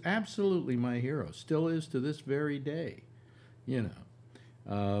 She was absolutely my hero. Still is to this very day. You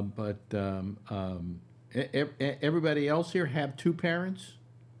know, everybody else here have 2 parents?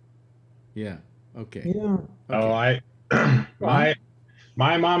 Yeah. Okay. Yeah. Okay. Oh,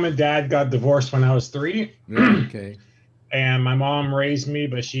 my mom and dad got divorced when I was 3. Okay. And my mom raised me,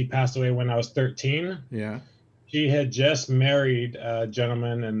 but she passed away when I was 13. Yeah. She had just married a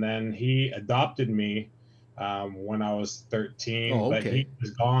gentleman, and then he adopted me when I was 13. Oh, okay. But he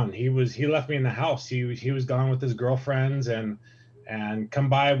was gone. He left me in the house. He was gone with his girlfriends and come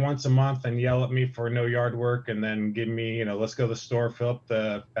by once a month and yell at me for no yard work, and then give me, you know, let's go to the store, fill up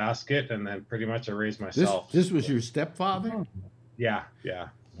the basket, and then pretty much I raised myself. This was your stepfather? Yeah.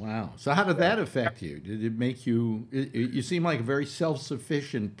 Wow. So how did that affect you? Did it make you? You seem like a very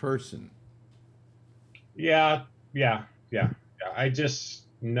self-sufficient person. Yeah. I just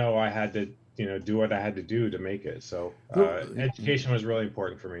know I had to, you know, do what I had to do to make it. So education was really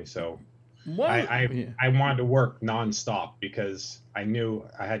important for me. So I wanted to work nonstop because I knew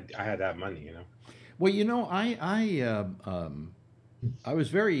I had that money, you know. Well, you know, I was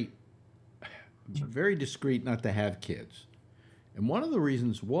very, very discreet not to have kids, And one of the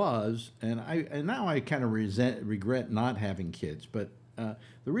reasons was, and now I kind of regret not having kids, but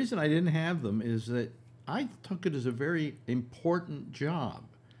the reason I didn't have them is that I took it as a very important job,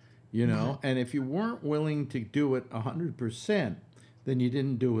 you know, and if you weren't willing to do it 100%, then you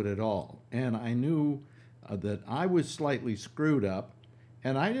didn't do it at all. And I knew that I was slightly screwed up,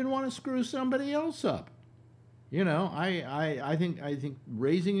 and I didn't want to screw somebody else up. You know, I think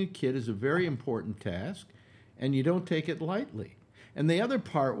raising a kid is a very important task, and you don't take it lightly. And the other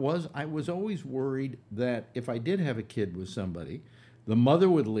part was I was always worried that if I did have a kid with somebody, the mother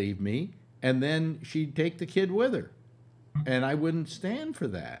would leave me, and then she'd take the kid with her, and I wouldn't stand for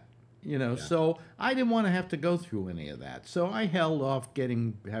that. You know, so I didn't want to have to go through any of that. So I held off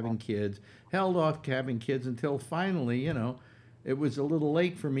having kids until finally, you know, it was a little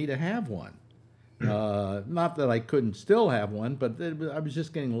late for me to have one. Not that I couldn't still have one, but I was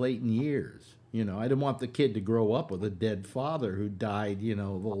just getting late in years. You know, I didn't want the kid to grow up with a dead father who died, you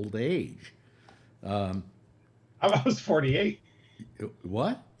know, of old age. I was 48.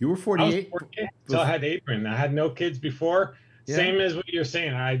 What? You were 48? I was 48 until I had Adrian. I had no kids before. Yeah. Same as what you're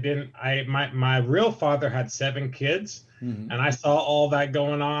saying. My real father had 7 kids, and I saw all that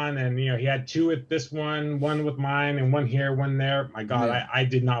going on. And, you know, he had 2 with this one with mine, and 1 here, 1 there. My God, yeah. I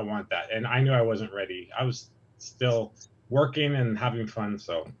did not want that. And I knew I wasn't ready. I was still working and having fun.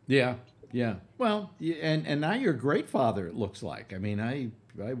 So, yeah. Yeah. Well, and now you're a great father, it looks like. I mean, I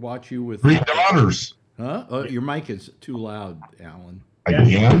watch you with 3 daughters. Huh? Oh, your mic is too loud, Alan.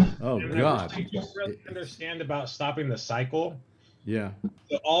 Again? Oh, God. I don't really understand about stopping the cycle. Yeah.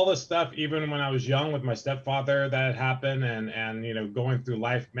 So all the stuff, even when I was young with my stepfather, that happened, and you know, going through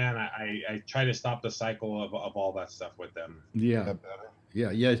life, man, I try to stop the cycle of all that stuff with them. Yeah. Yeah,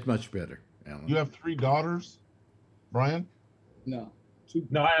 it's much better, Alan. You have 3 daughters, Brian? No.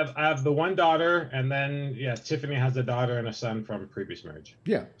 No, I have the 1 daughter, and then Tiffany has a daughter and a son from a previous marriage.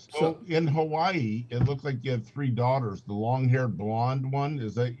 Yeah. So in Hawaii, it looked like you had 3 daughters. The long-haired blonde one,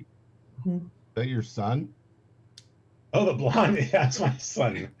 is that your son? Oh, the blonde, yeah, that's my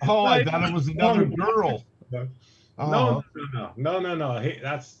son. Oh, I thought it was another girl. No. Oh. No. Hey,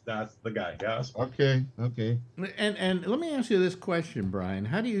 that's the guy. Yeah. Okay. And let me ask you this question, Brian.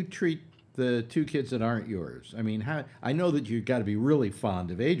 How do you treat the 2 kids that aren't yours? I mean, I know that you've got to be really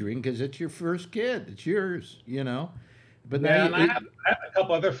fond of Adrian because it's your first kid. It's yours, you know. But yeah, now I have a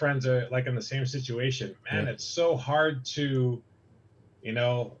couple other friends that are like in the same situation. Man, it's so hard to, you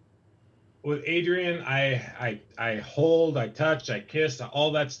know, with Adrian, I hold, I touch, I kiss,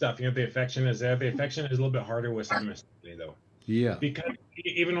 all that stuff. You know, the affection is there. The affection is a little bit harder with Simon, though. Yeah. Because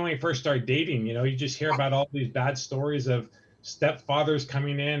even when we first started dating, you know, you just hear about all these bad stories of stepfathers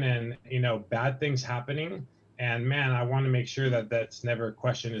coming in and, you know, bad things happening. And man, I want to make sure that that's never a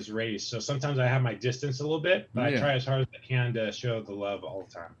question is raised. So sometimes I have my distance a little bit, but I try as hard as I can to show the love all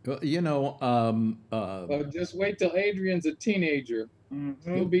the time. Well, you know, but just wait till Adrian's a teenager.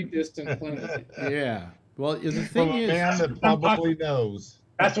 He'll be distant plenty. Yeah. Well, the thing is, man that probably knows.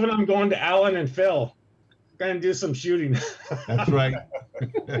 That's when I'm going to Alan and Phil. Going to do some shooting. That's right.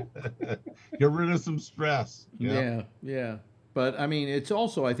 Get rid of some stress. Yeah. But I mean, it's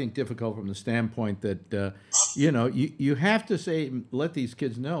also, I think, difficult from the standpoint that, you know, you have to say, let these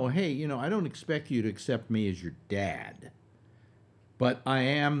kids know, hey, you know, I don't expect you to accept me as your dad, but I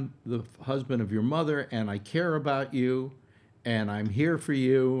am the husband of your mother, and I care about you, and I'm here for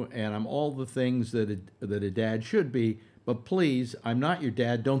you, and I'm all the things that a dad should be. But please, I'm not your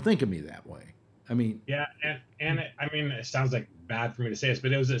dad. Don't think of me that way. I mean, yeah, and it sounds like bad for me to say this,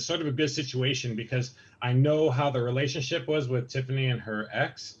 but it was a sort of a good situation because I know how the relationship was with Tiffany and her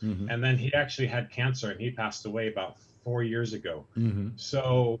ex, and then he actually had cancer and he passed away about 4 years ago.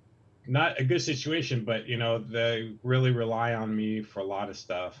 So not a good situation, but you know, they really rely on me for a lot of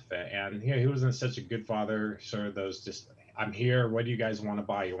stuff. And he wasn't such a good father. Sort of those just, I'm here. What do you guys want to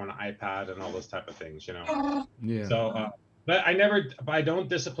buy? You want an iPad and all those type of things, you know? Yeah. So, but I don't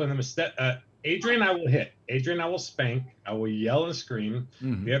discipline them. Adrian, I will hit. Adrian, I will spank. I will yell and scream.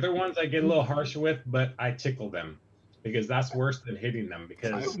 The other ones I get a little harsh with, but I tickle them because that's worse than hitting them.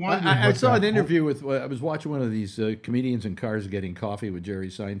 Because I saw an interview with, I was watching one of these comedians in cars getting coffee with Jerry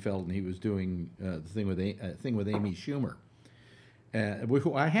Seinfeld, and he was doing the thing with Amy Schumer,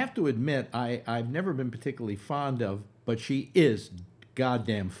 who I have to admit I've never been particularly fond of, but she is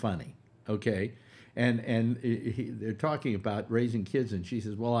goddamn funny. Okay. And they're talking about raising kids, and she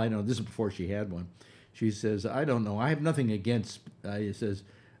says, well, I know, this is before she had one. She says, I don't know. I have nothing against, he says,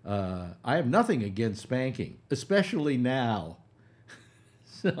 I have nothing against spanking, especially now.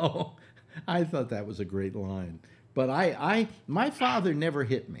 So I thought that was a great line. But my father never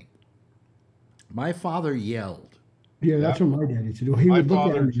hit me. My father yelled. Yeah, that's what my dad used to do. He My would look at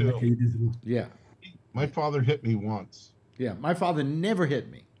father, me too. like he didn't. Yeah. My father hit me once. Yeah, my father never hit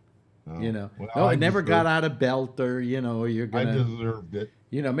me. Oh, You know, well, no, I it never got deserved- out of belt, or you're I gonna. deserved it.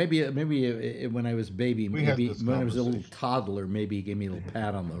 You know, maybe when I was baby, We had maybe this when I was a little conversation. toddler, maybe he gave me a little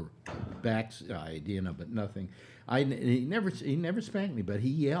pat on the backside, but nothing. He never spanked me, but he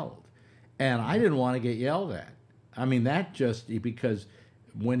yelled, and I didn't want to get yelled at. I mean, that just because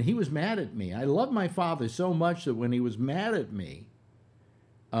when he was mad at me, I loved my father so much that when he was mad at me,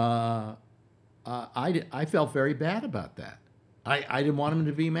 I felt very bad about that. I didn't want him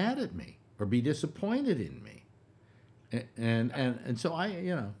to be mad at me or be disappointed in me. And so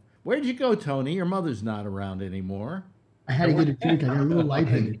where'd you go, Tony? Your mother's not around anymore. I had to get a drink. I got a little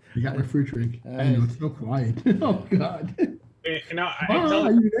lightheaded. I got my fruit drink. I know it's so quiet. Oh God. I Mom, tell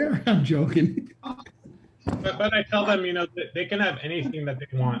are you there? I'm joking. but I tell them, that they can have anything that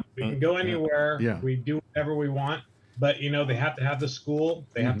they want. We can go anywhere. Yeah. We do whatever we want. But they have to have the school.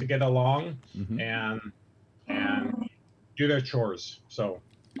 They have to get along and do their chores. So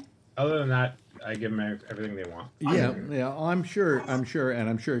other than that, I give them everything they want. Yeah. Well, I'm sure, and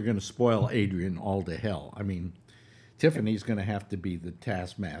I'm sure you're going to spoil Adrian all to hell. I mean, Tiffany's going to have to be the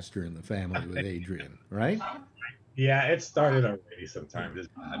taskmaster in the family with Adrian, right? Yeah, it started already. Sometimes it's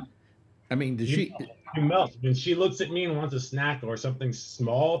bad. I mean, You melt when she looks at me and wants a snack or something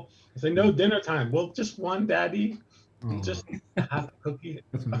small. I say, "No, dinner time." Well, just one, Daddy. Just half a cookie.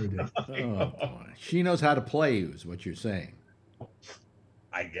 That's what I did. Oh, boy. She knows how to play you, is what you're saying.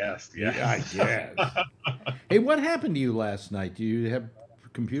 I guess. Yeah. I guess. Hey, what happened to you last night? Do you have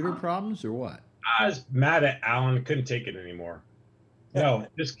computer problems or what? I was mad at Alan. Couldn't take it anymore. No,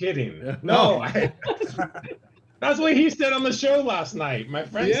 just kidding. No. That's what he said on the show last night. My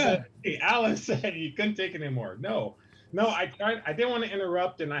friend Yeah. said, "Hey, Alan said you couldn't take it anymore." No, I tried. I didn't want to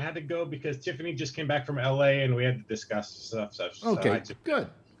interrupt, and I had to go because Tiffany just came back from LA, and we had to discuss stuff. So Okay, I just, good.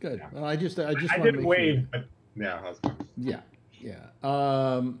 Yeah. Well, I just I want to did make wave, sure. but yeah, I was, Yeah.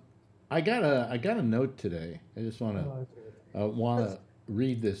 I got a note today. I just want to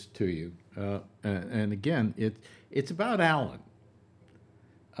read this to you. And again, it's about Alan.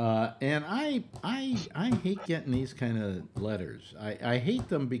 And I hate getting these kind of letters. I hate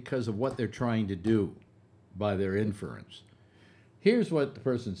them because of what they're trying to do by their inference. Here's what the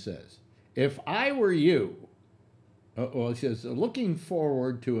person says. If I were you, it says, looking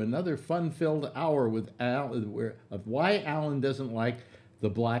forward to another fun-filled hour with Alan, of why Alan doesn't like the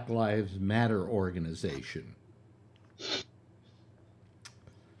Black Lives Matter organization.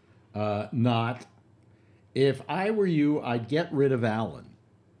 Not, if I were you, I'd get rid of Alan.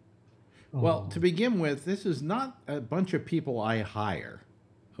 Well, to begin with, this is not a bunch of people I hire,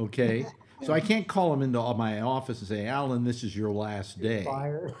 okay? So I can't call them into my office and say, Alan, this is your last day.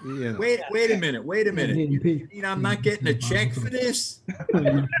 You know. Wait a minute. You mean I'm not getting a check for this?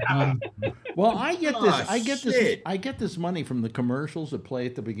 Well, I get this. Oh, I get this money from the commercials that play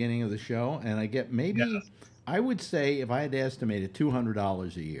at the beginning of the show, and I get I would say, if I had to estimate it,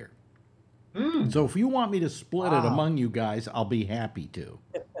 $200 a year. So if you want me to split it among you guys, I'll be happy to.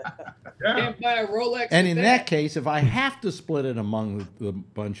 Can't buy a Rolex. And in that case, if I have to split it among the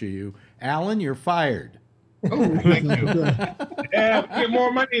bunch of you, Alan, you're fired. Oh, thank you. yeah, get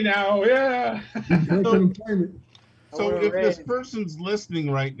more money now. Yeah. So if this person's listening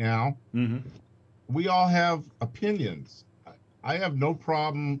right now, we all have opinions. I have no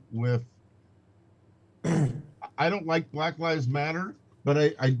problem with. I don't like Black Lives Matter, but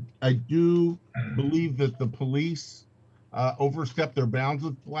I do believe that the police overstep their bounds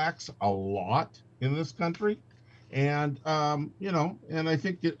with blacks a lot in this country, and and I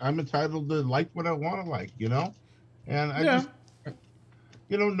think that I'm entitled to like what I want to like, and I just.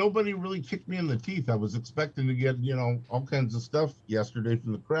 Nobody really kicked me in the teeth. I was expecting to get, all kinds of stuff yesterday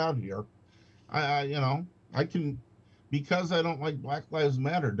from the crowd here. I can, because I don't like Black Lives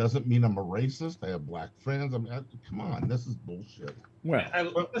Matter, doesn't mean I'm a racist. I have black friends. Come on, this is bullshit. Well, I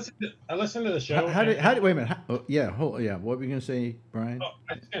listened to the show. How did wait a minute? What were you gonna say, Brian?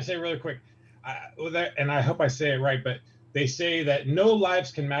 I was gonna say really quick, and I hope I say it right, but they say that no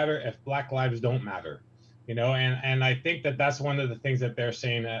lives can matter if Black lives don't matter. And I think that that's one of the things that they're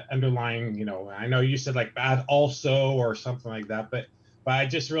saying underlying, I know you said like bad also or something like that, but I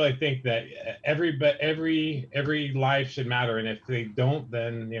just really think that every life should matter. And if they don't,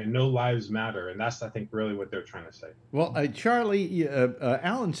 then no lives matter. And that's, I think, really what they're trying to say. Well, Charlie,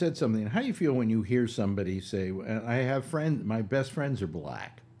 Alan said something. How do you feel when you hear somebody say, I have friends, my best friends are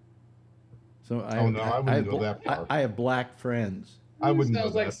black? So I wouldn't go that far. I have black friends. I wouldn't.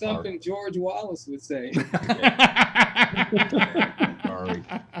 Sounds like something George Wallace would say. Sorry,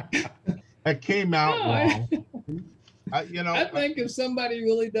 that came out wrong. You know, I think if somebody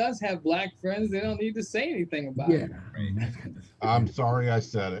really does have black friends, they don't need to say anything about it. I'm sorry I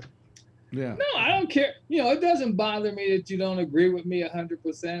said it. Yeah. No, I don't care. You know, it doesn't bother me that you don't agree with me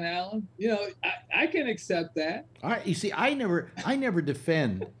 100%, Alan. You know, I can accept that. You see, I never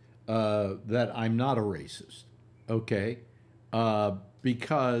defend that I'm not a racist, okay?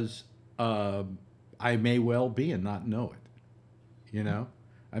 Because I may well be and not know it. You know,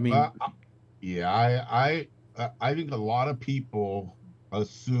 I mean, yeah, I think a lot of people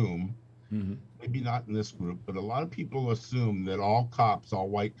assume, maybe not in this group, but a lot of people assume that all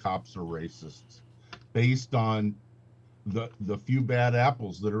white cops are racists based on the few bad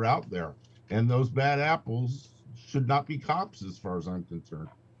apples that are out there. And those bad apples should not be cops as far as I'm concerned.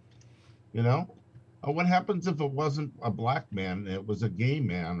 You know, what happens if it wasn't a black man, it was a gay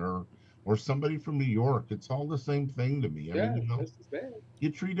man or somebody from New York? It's all the same thing to me. I mean, you know, you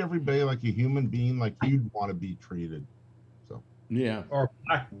treat everybody like a human being, like you'd want to be treated. So yeah. Or a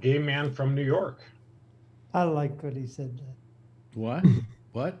black gay man from New York. I like what he said. That.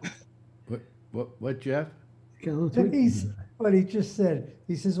 What? What, Jeff? He's what he just said.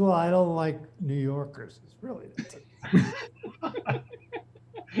 He says, "Well, I don't like New Yorkers." It's really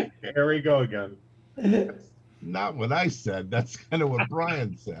Here we go again. Not what I said. That's kind of what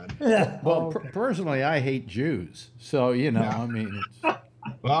Brian said. Well, personally, I hate Jews. So, you know, I mean. It's...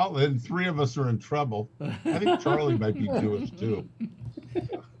 Well, then 3 of us are in trouble. I think Charlie might be Jewish, too.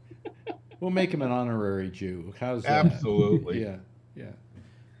 We'll make him an honorary Jew. How's that? Absolutely. Yeah, yeah.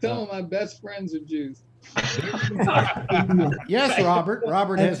 Tell him my best friends are Jews. Yes, Robert.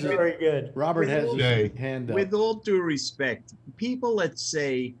 Robert That's has very good. Robert has his hand up. With all due respect, people that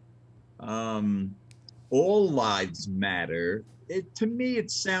say all lives matter, to me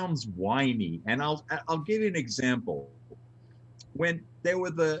it sounds whiny. And I'll give you an example. When there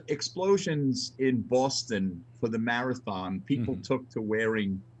were the explosions in Boston for the marathon, people took to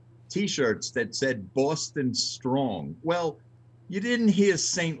wearing T-shirts that said "Boston Strong." Well, you didn't hear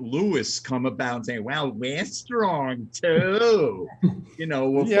St. Louis come about and say, "Well, we're strong too." You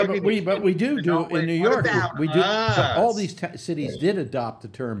know, yeah, but we do in New York. We do. All these cities did adopt the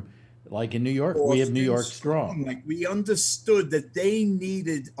term. Like in New York, we have New York Strong. Like we understood that they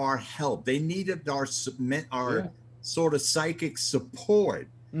needed our help. They needed our sort of psychic support.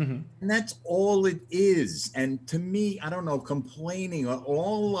 And that's all it is. And to me, I don't know, complaining or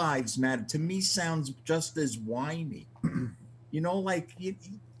all lives matter, to me sounds just as whiny. You know, like,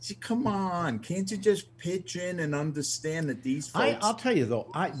 come on, can't you just pitch in and understand that these folks... I'll tell you, though,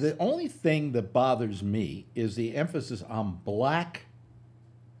 the only thing that bothers me is the emphasis on black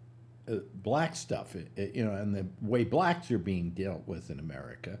stuff, you know, and the way blacks are being dealt with in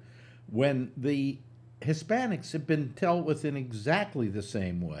America, when the Hispanics have been dealt with in exactly the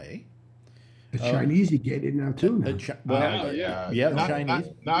same way. The Chinese you get it now too. Chinese.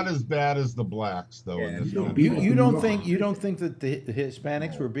 Not as bad as the blacks, though. Yeah, you don't think that the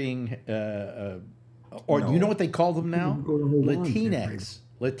Hispanics were being, or no. You know what they call them now? Latinx,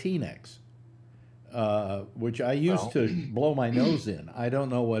 which I used to blow my nose in. I don't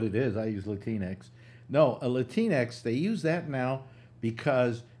know what it is. I use Latinx. No, a Latinx. They use that now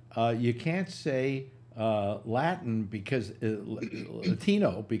because you can't say Latin because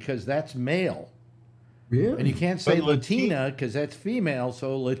Latino because that's male. Yeah. And you can't say Latina because that's female.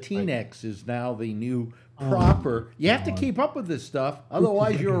 So Latinx is now the new proper. You have to keep up with this stuff,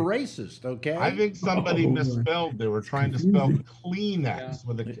 otherwise you're a racist. Okay. I think somebody misspelled. They were trying to spell Kleenex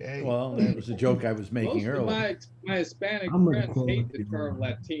with a K. Well, that was a joke I was making earlier. My Hispanic friends hate the term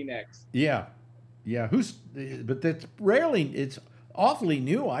Latinx. Yeah, yeah. But that's rarely. It's awfully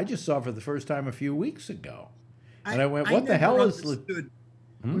new. I just saw it for the first time a few weeks ago, and I went, "What the hell is?"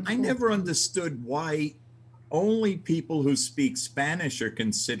 I never understood why only people who speak Spanish are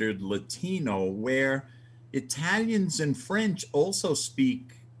considered Latino, where Italians and French also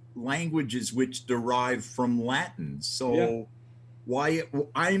speak languages which derive from Latin. So why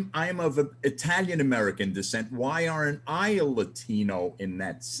I'm of Italian American descent. Why aren't I a Latino in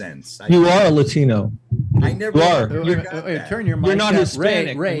that sense? You are a Latino. I never. Turn your mic. You're not down.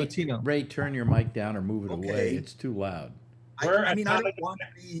 Hispanic. Ray, Latino. Ray, turn your mic down or move it away. It's too loud. I mean, I don't want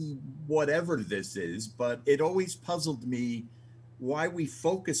to be whatever this is, but it always puzzled me why we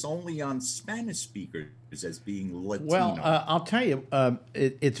focus only on Spanish speakers as being Latino. Well, I'll tell you,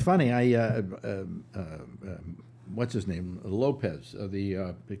 it's funny. What's his name? Lopez,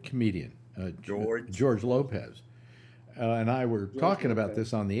 the comedian, George Lopez, and I were talking about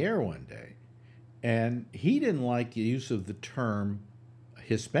this on the air one day, and he didn't like the use of the term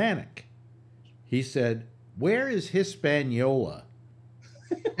Hispanic. He said, "Where is Hispaniola?"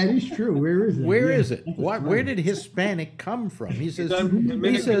 That is true. Where is it? Where Yeah. is it? Where did Hispanic come from? He says, Dominican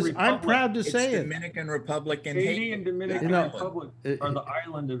I'm Republic. proud to It's say it. Dominican Republic and Haiti Haiti. and Dominican Republic are the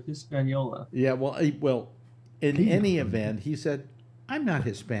island of Hispaniola. Yeah, well, in any event, he said, I'm not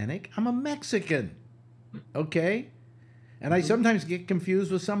Hispanic. I'm a Mexican. Okay? And I sometimes get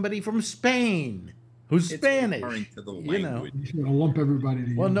confused with somebody from Spain who's Spanish. To the you know. You should lump everybody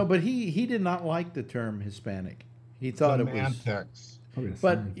together. Well, no, but he did not like the term Hispanic. He thought it was. Semantics.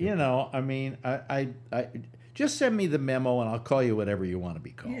 But you know, I mean, I just send me the memo and I'll call you whatever you want to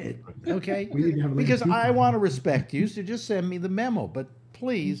be called. Yeah. Okay? We need to have Because like- I want to respect you, so just send me the memo. But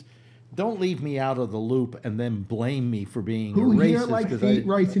please, don't leave me out of the loop and then blame me for being Who a here racist. likes 'cause to eat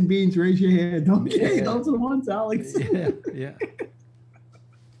rice and beans? Raise your hand. Okay, Yeah. those are the ones, Alex. Yeah.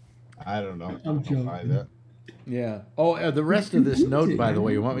 I don't know. I'm I'll joking. buy that. Yeah. Oh, the rest of this note, by the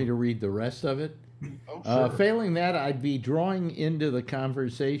way, you want me to read the rest of it? Oh, sure. Failing that, I'd be drawing into the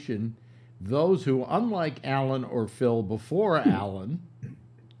conversation those who, unlike Alan or Phil before Alan,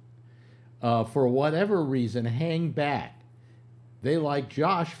 for whatever reason, hang back. They, like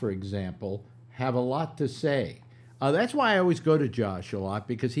Josh, for example, have a lot to say. That's why I always go to Josh a lot,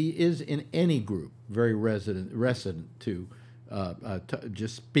 because he is in any group very resident to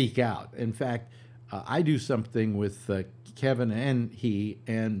just speak out. In fact, I do something with Kevin and he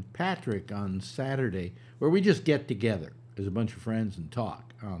and Patrick on Saturday where we just get together as a bunch of friends and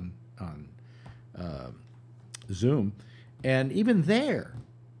talk on Zoom, and even there,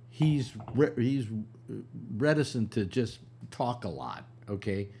 he's reticent to just talk a lot.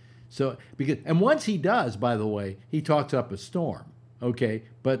 Okay, so and once he does, by the way, he talks up a storm. Okay,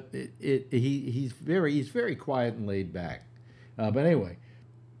 but he's very quiet and laid back. But anyway.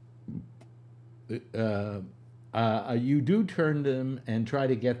 You do turn them and try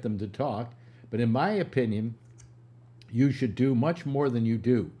to get them to talk, but in my opinion, you should do much more than you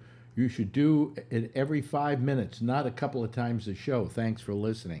do. You should do it every 5 minutes, not a couple of times a show. Thanks for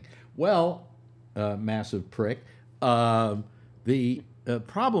listening. Well, massive prick. The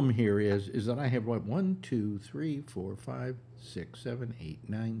problem here is that I have, 1, 2, 3, 4, 5, 6, 7, 8,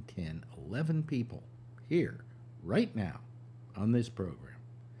 9, 10, 11 people here right now on this program.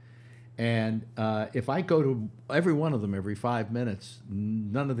 And if I go to every one of them every 5 minutes,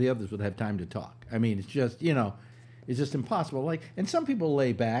 none of the others would have time to talk. I mean, it's just, it's just impossible. And some people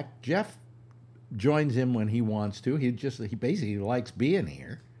lay back. Jeff joins in when he wants to. He basically likes being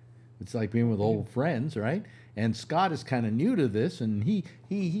here. It's like being with old friends, right? And Scott is kind of new to this, and I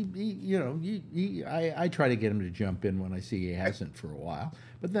try to get him to jump in when I see he hasn't for a while.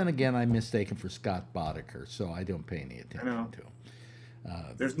 But then again, I mistake him for Scott Boddicker, so I don't pay any attention to him.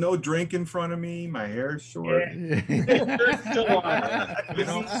 There's no drink in front of me. My hair's short. I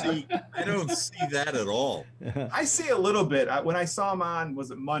don't see that at all. I see a little bit. When I saw him on,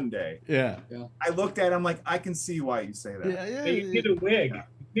 was it Monday? Yeah. I looked at him like, I can see why you say that. Yeah, you need a wig.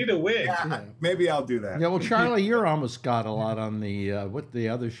 You need a wig. Yeah, maybe I'll do that. Yeah, well, Charlie, you're almost Scott a lot on the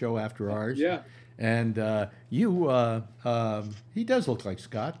other show after ours. Yeah. And he does look like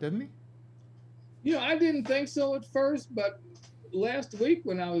Scott, doesn't he? I didn't think so at first, but last week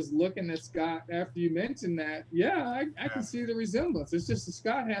when I was looking at Scott after you mentioned that, I can see the resemblance. It's just that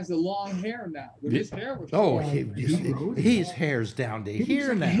Scott has the long hair now. But his hair was his hair's down to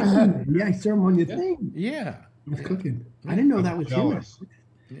here now. Yeah, I saw him on your thing. Yeah. I was cooking. I didn't know that was him.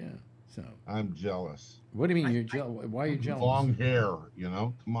 Yeah. So I'm jealous. What do you mean you're jealous? Why are you jealous? Long hair,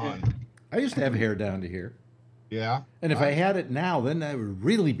 come on. I used to have hair down to here. Yeah. And if I had it now, then that would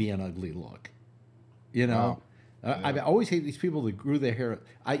really be an ugly look. Wow. I always hate these people that grew their hair.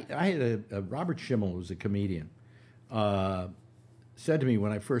 I had a Robert Schimmel, who was a comedian, said to me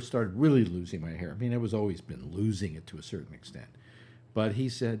when I first started really losing my hair. I mean, I was always been losing it to a certain extent, but he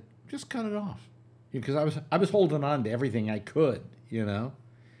said, just cut it off, because I was holding on to everything I could,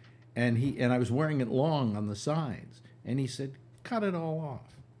 and I was wearing it long on the sides, and he said, cut it all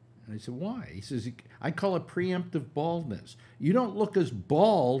off. And I said, why? He says, I call it preemptive baldness. You don't look as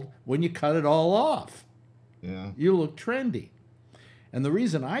bald when you cut it all off. Yeah. You look trendy. And the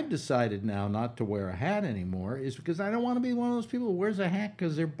reason I've decided now not to wear a hat anymore is because I don't want to be one of those people who wears a hat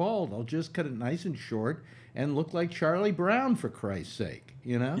because they're bald. I'll just cut it nice and short and look like Charlie Brown, for Christ's sake,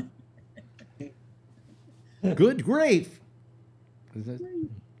 Good grief.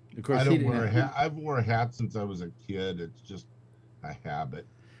 Of course, I don't wear a hat. I've worn a hat since I was a kid. It's just a habit.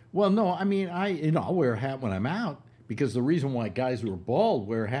 Well, no, I mean, I'll wear a hat when I'm out, because the reason why guys who are bald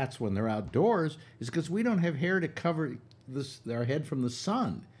wear hats when they're outdoors is because we don't have hair to cover our head from the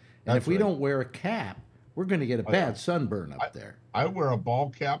sun. And if we don't wear a cap, we're going to get a bad sunburn up there. I wear a ball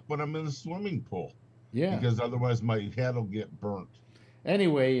cap when I'm in the swimming pool. Yeah. Because otherwise my head will get burnt.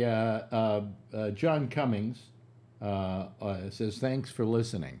 Anyway, John Cummings says, thanks for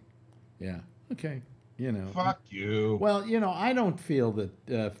listening. Yeah. Okay. You know. Fuck you. Well, you know, I don't feel that,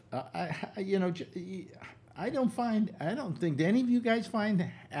 I don't think, do any of you guys find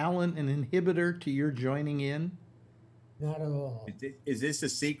Alan an inhibitor to your joining in? Not at all. Is this a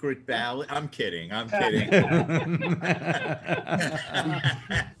secret ballot? I'm kidding. I'm kidding.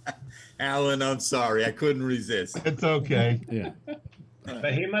 Alan, I'm sorry. I couldn't resist. It's okay. Yeah.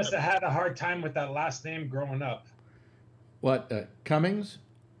 But he must have had a hard time with that last name growing up. What, Cummings?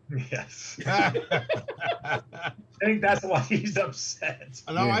 Yes. I think that's why he's upset.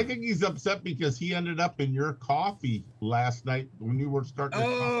 No, I think he's upset because he ended up in your coffee last night when you were starting to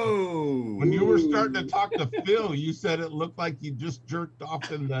talk. When you were starting to talk to Phil, you said it looked like you just jerked off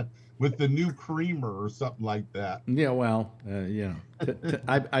with the new creamer or something like that. Yeah, well, you know,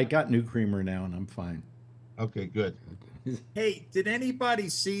 I got new creamer now and I'm fine. Okay, good. Hey, did anybody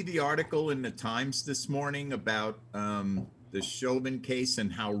see the article in the Times this morning about the Chauvin case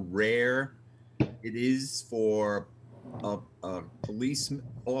and how rare it is for a police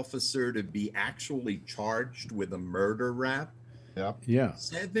officer to be actually charged with a murder rap? Yeah. Yeah.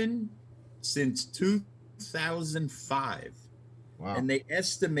 7 since 2005. Wow. And they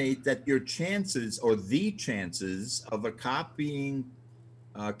estimate that your chances, or the chances, of a cop being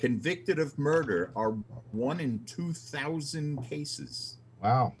convicted of murder are 1 in 2,000 cases.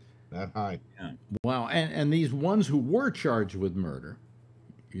 Wow, that high. Yeah. Wow, and these ones who were charged with murder,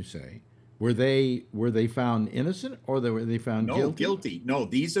 you say, were they found innocent or were they found guilty? No, guilty. No,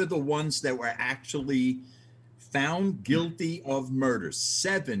 these are the ones that were actually found guilty of murder.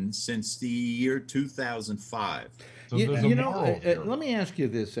 7 since the year 2005. So you know, let me ask you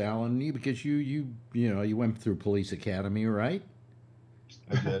this, Alan, because you went through police academy, right?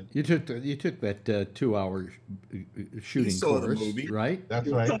 I did. You took that 2-hour shooting saw the course, movie. right? That's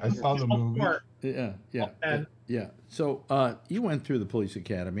right. I saw the movie. Yeah. So you went through the police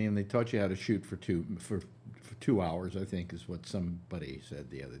academy, and they taught you how to shoot for 2 hours. I think is what somebody said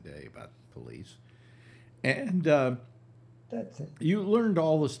the other day about police, and That's it. you learned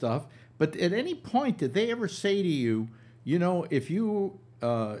all the stuff. But at any point, did they ever say to you, you know, if you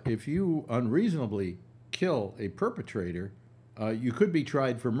unreasonably kill a perpetrator, you could be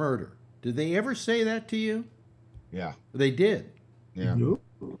tried for murder? Did they ever say that to you? Yeah. They did. Yeah.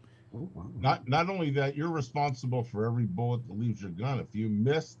 Not only that, you're responsible for every bullet that leaves your gun. If you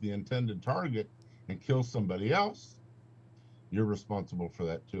miss the intended target and kill somebody else, you're responsible for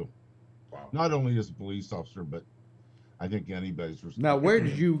that too. Wow. Not only as a police officer, but I think anybody's responsible. Now, where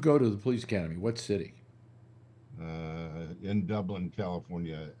did you go to the police academy? What city? In Dublin,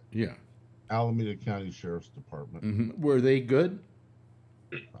 California. Yeah. Alameda County Sheriff's Department. Mm-hmm. Were they good?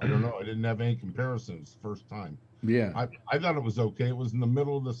 I don't know. I didn't have any comparisons first time. Yeah. I thought it was okay. It was in the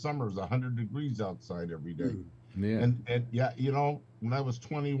middle of the summer. It was 100 degrees outside every day. Yeah. And yeah, you know, when I was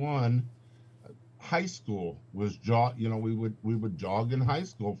 21, high school was we would jog in high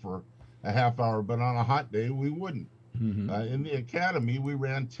school for a half hour, but on a hot day we wouldn't. Mm-hmm. In the academy, we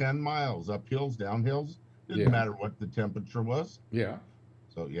ran 10 miles up hills, down hills. Didn't matter what the temperature was. Yeah.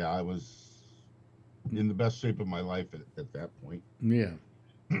 So yeah, I was in the best shape of my life at that point. Yeah.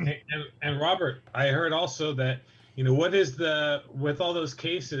 And Robert, I heard also that, you know, with all those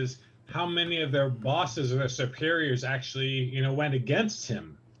cases, how many of their bosses or their superiors actually, you know, went against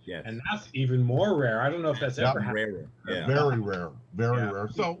him? Yes. And that's even more rare. I don't know if that's ever happened. Yeah. Very rare. Very rare.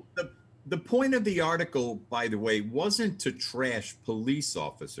 So the point of the article, by the way, wasn't to trash police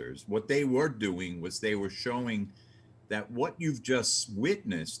officers. What they were doing was they were showing that what you've just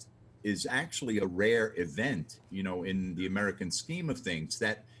witnessed is actually a rare event, you know, in the American scheme of things,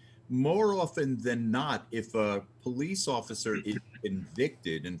 that more often than not, if a police officer is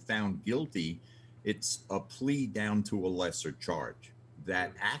convicted and found guilty, it's a plea down to a lesser charge.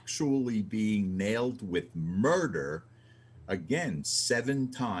 That actually being nailed with murder, again,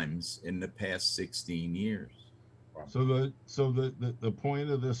 7 times in the past 16 years. So the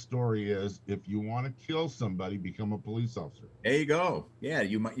point of this story is, if you want to kill somebody, become a police officer. There you go. Yeah,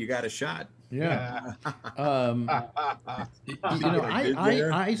 you got a shot. Yeah.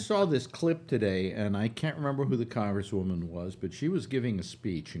 I saw this clip today, and I can't remember who the congresswoman was, but she was giving a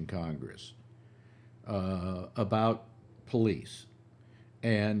speech in Congress about police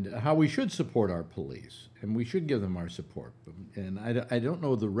and how we should support our police and we should give them our support. And I don't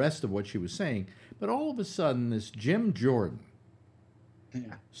know the rest of what she was saying, but all of a sudden, this Jim Jordan.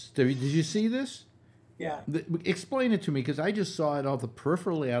 Yeah. Did you see this? Yeah. Explain it to me, because I just saw it off the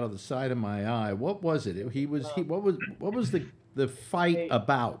peripherally out of the side of my eye. What was it? What was the fight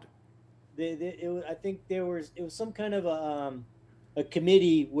about? I think it was some kind of a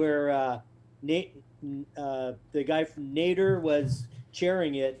committee where the guy from Nader was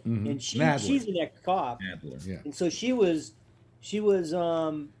chairing it, and she's an ex-cop, yeah. and so she was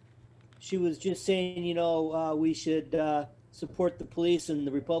just saying, we should support the police, and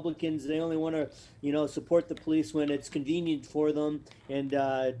the Republicans, they only want to, support the police when it's convenient for them. And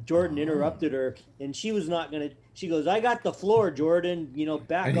Jordan interrupted her, and she was not going to. She goes, "I got the floor, Jordan.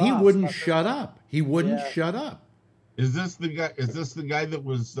 Back off." And he wouldn't shut up. He wouldn't shut up. Is this the guy that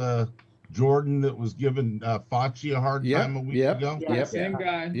was Jordan that was giving Fauci a hard time a week ago? Yeah, same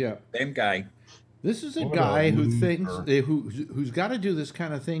guy. Yeah, same guy. This is a guy who thinks who's got to do this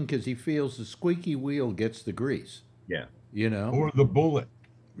kind of thing because he feels the squeaky wheel gets the grease. Yeah. Or the bullet.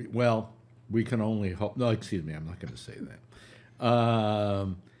 Well, we can only hope. No, excuse me, I'm not going to say that.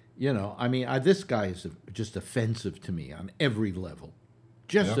 I mean, this guy is just offensive to me on every level.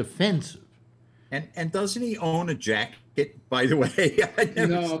 Just offensive. And doesn't he own a jacket, by the way?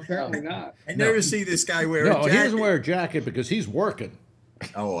 No, apparently not. I never see this guy wear a jacket. No, he doesn't wear a jacket because he's working.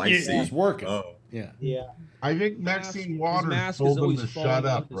 Oh, I see. He's working. Oh. Yeah. I think Maxine Waters told him to shut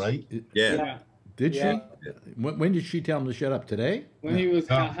up, right? Yeah. Did she? When did she tell him to shut up? Today? When he was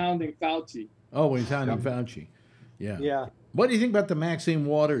hounding Fauci. Oh, when he's hounding Fauci. Yeah. Yeah. What do you think about the Maxine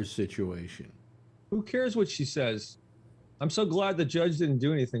Waters situation? Who cares what she says? I'm so glad the judge didn't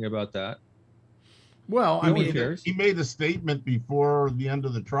do anything about that. Well, No one cares. He made a statement before the end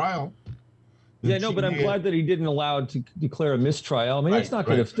of the trial. Yeah, no, but I'm glad that he didn't allow it to declare a mistrial. I mean, it's not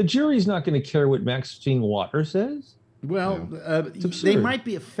going to. The jury's not going to care what Maxine Waters says. Well, they might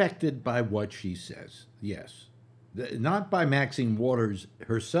be affected by what she says. Yes, not by Maxine Waters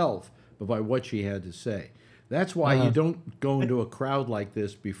herself, but by what she had to say. That's why you don't go into a crowd like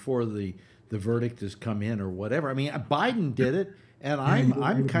this before the verdict has come in or whatever. I mean, Biden did it, and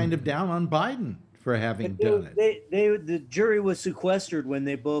I'm kind of down on Biden for having done it. The jury was sequestered when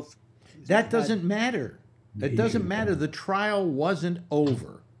they both. That doesn't matter. It doesn't matter. The trial wasn't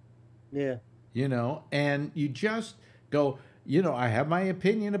over. Yeah. And you just go, I have my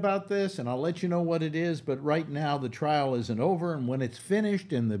opinion about this, and I'll let you know what it is, but right now the trial isn't over, and when it's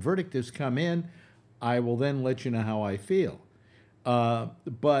finished and the verdict has come in, I will then let you know how I feel.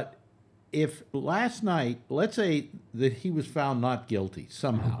 But if last night, let's say that he was found not guilty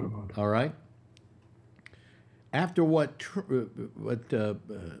somehow, all right? After what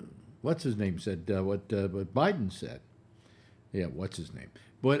what's his name said, what Biden said. Yeah, what's his name?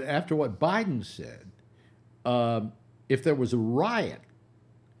 But after what Biden said, if there was a riot,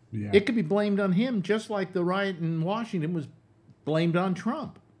 it could be blamed on him, just like the riot in Washington was blamed on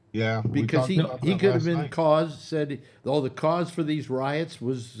Trump. Yeah, because he could have been the cause for these riots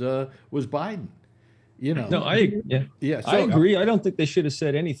was Biden. No, I agree. I don't think they should have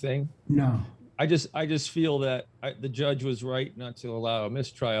said anything. No. I just feel that the judge was right not to allow a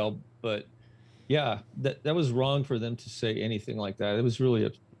mistrial, but yeah, that was wrong for them to say anything like that. It was really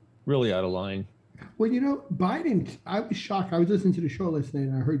out of line. Well, Biden, I was shocked. I was listening to the show last night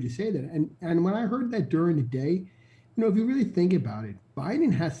and I heard you say that. And when I heard that during the day, if you really think about it,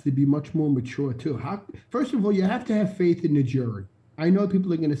 Biden has to be much more mature too. First of all, you have to have faith in the jury. I know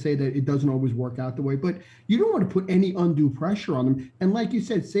people are going to say that it doesn't always work out the way, but you don't want to put any undue pressure on them. And like you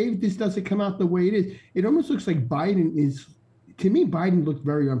said, say if this doesn't come out the way it is, it almost looks like to me, Biden looked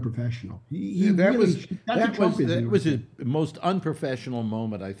very unprofessional. That was his most unprofessional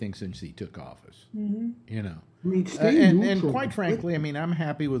moment, I think, since he took office. Mm-hmm. I mean, and quite frankly, I mean, I'm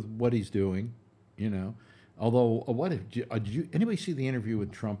happy with what he's doing, Although, did anybody see the interview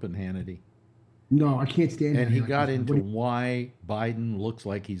with Trump and Hannity? No, I can't stand it. And he got into why Biden looks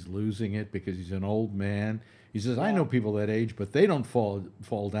like he's losing it because he's an old man. He says, I know people that age, but they don't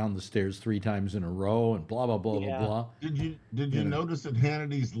fall down the stairs 3 times in a row and blah, blah, blah, blah, blah. Did you notice that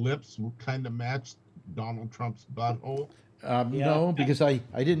Hannity's lips kind of matched Donald Trump's butthole? No, because I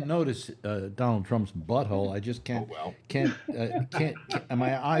didn't notice Donald Trump's butthole. I just can't. And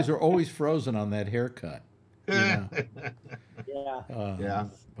my eyes are always frozen on that haircut. Yeah.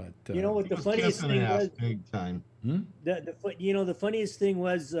 But what the funniest thing was? Big time. The funniest thing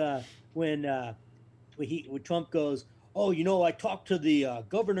was when Trump goes, I talked to the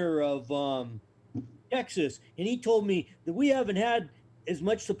governor of Texas, and he told me that we haven't had as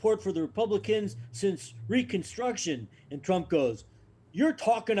much support for the Republicans since Reconstruction. And Trump goes, "You're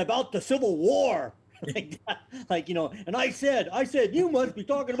talking about the Civil War." And I said, you must be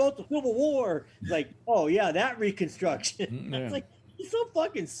talking about the Civil War. It's like, oh yeah, that Reconstruction. Yeah. It's like, he's so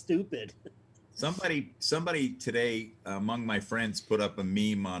fucking stupid. Somebody today among my friends put up a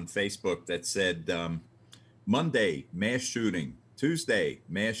meme on Facebook that said, Monday, mass shooting. Tuesday,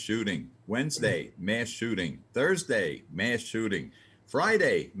 mass shooting. Wednesday, mass shooting. Thursday, mass shooting.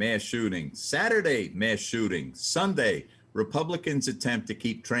 Friday, mass shooting. Saturday, mass shooting. Sunday, Republicans attempt to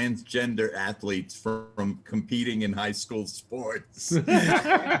keep transgender athletes from competing in high school sports. That's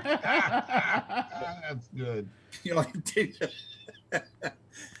good. You know,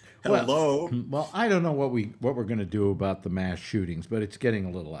 hello. Well, I don't know what we're going to do about the mass shootings, but it's getting a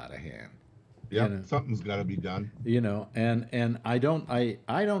little out of hand. Yeah, You know? something's got to be done. You know, and I don't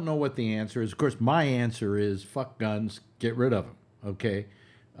know what the answer is. Of course, my answer is fuck guns, get rid of them. Okay,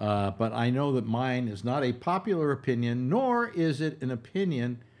 but I know that mine is not a popular opinion, nor is it an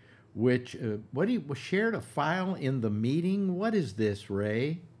opinion which what do you shared a file in the meeting? What is this,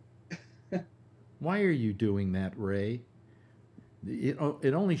 Ray? Why are you doing that, Ray? It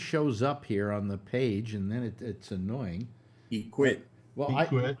only shows up here on the page, and then it's annoying. He quit. Well, He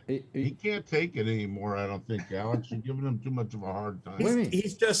quit. He can't take it anymore, I don't think, Alex. You're giving him too much of a hard time.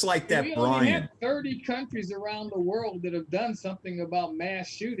 He's just like that, we only Brian. have 30 countries around the world that have done something about mass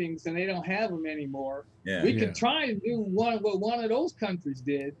shootings, and they don't have them anymore. Yeah. We could try and do what one of those countries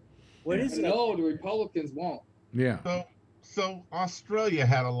did. What is it? No, the Republicans won't. Yeah. So Australia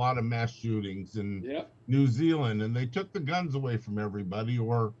had a lot of mass shootings in New Zealand, and they took the guns away from everybody,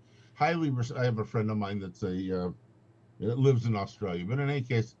 or highly. I have a friend of mine that's lives in Australia, but in any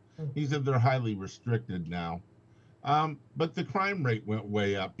case, he said they're highly restricted now. But the crime rate went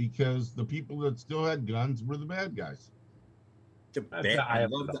way up because the people that still had guns were the bad guys. I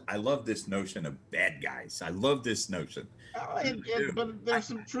love this notion of bad guys. I love this notion. But there's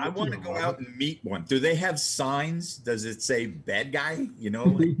some truth. I want to go out and meet one. Do they have signs? Does it say bad guy? You know,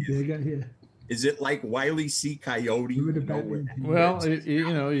 like, is it like Wile C. Coyote? You know, well,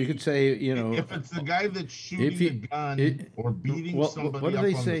 you know, you could say, you know, if it's the guy that's shooting a gun or beating somebody what do up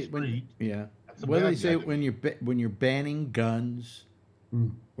they on say? the street, What do they say when you're banning guns?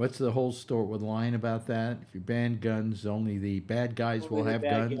 What's the whole line about that? If you ban guns, only the bad guys will have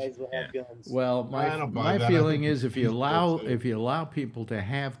guns. Well, my feeling is if you allow people to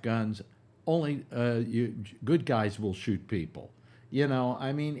have guns, only good guys will shoot people. You know,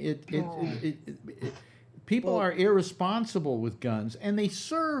 I mean, people are irresponsible with guns, and they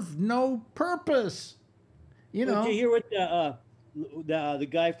serve no purpose. You know. Did you hear what the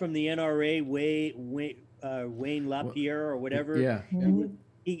guy from the NRA, Wayne LaPierre or whatever? Yeah.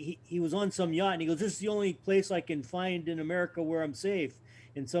 He was on some yacht, and he goes, "This is the only place I can find in America where I'm safe."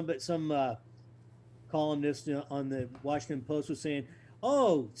 And some columnist on the Washington Post was saying,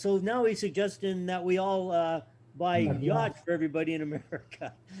 "Oh, so now he's suggesting that we all buy yachts for everybody in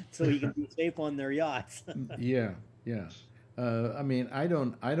America, so he can be safe on their yachts." Yeah. I mean, I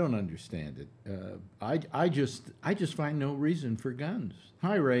don't understand it. I just find no reason for guns.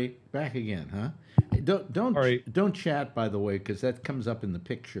 Hi, Ray, back again, huh? Don't chat, by the way, because that comes up in the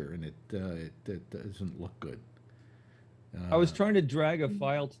picture and it doesn't look good. I was trying to drag a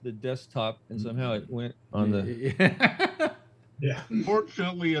file to the desktop, and somehow it went on the. Yeah.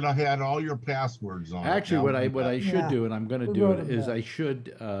 Fortunately, it had all your passwords on. Actually, what I should do, and I'm going to do it, is I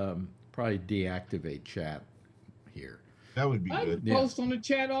should probably deactivate chat here. That would be I good. post on the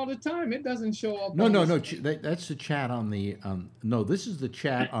chat all the time. It doesn't show up. No. That's the chat on the. No, this is the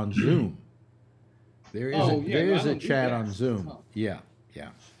chat on Zoom. There is a chat on Zoom. Yeah.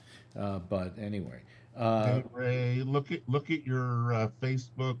 But anyway. Hey, Ray, look at your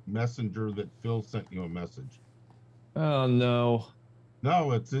Facebook Messenger that Phil sent you a message. Oh no.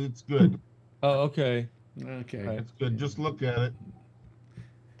 No, it's good. Oh, okay. Okay. It's good. Just look at it.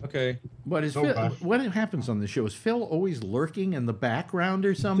 Okay. What happens on the show? Is Phil always lurking in the background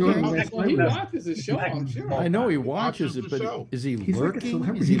or something? Well, he watches the show, I'm sure. I know he watches it, but is he lurking?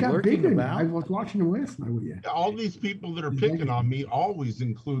 Like is he lurking bigger. about? I was watching him last night with you. All these people that are picking on me always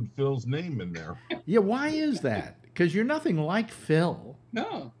include Phil's name in there. Yeah, why is that? Because you're nothing like Phil.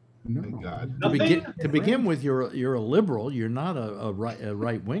 No. Thank God. To begin with, you're a liberal. You're not a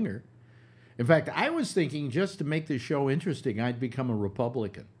right winger. In fact, I was thinking just to make the show interesting, I'd become a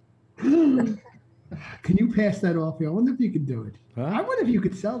Republican. Can you pass that off here? I wonder if you could do it. Huh? I wonder if you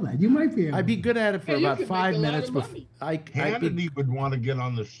could sell that. You might be able. I'd be good at it for about 5 minutes. Hannity would want to get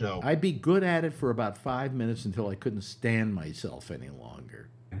on the show. I'd be good at it for about 5 minutes until I couldn't stand myself any longer.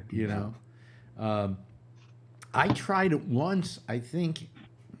 You know, I tried it once. I think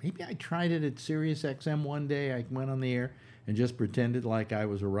maybe I tried it at Sirius XM one day. I went on the air and just pretended like I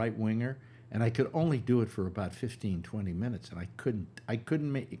was a right winger. And I could only do it for about 15, 20 minutes, and I couldn't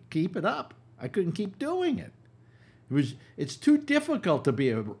keep it up. I couldn't keep doing it. It's too difficult to be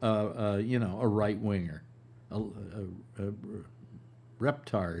a right winger, a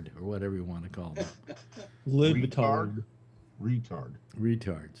reptard or whatever you want to call it. Libtard. Retard.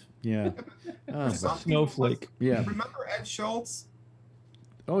 Retards. Yeah. Some Snowflake. Yeah. Remember Ed Schultz?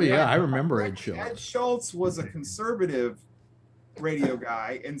 Oh yeah, I remember Ed Schultz. Ed Schultz was a conservative radio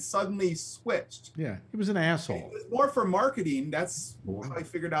guy and suddenly switched. Yeah, he was an asshole. It was more for marketing. That's how he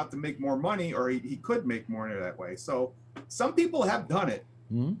figured out to make more money, or he could make more money that way. So some people have done it.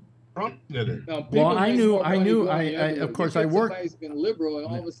 Hmm? Trump did it. No, Well, people I make knew, more I money knew, going the other way. of course, You I get worked. Somebody's been liberal and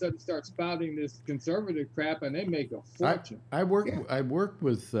all of a sudden starts spouting this conservative crap, and they make a fortune. I worked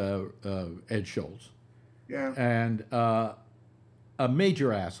with Ed Schultz. Yeah. And a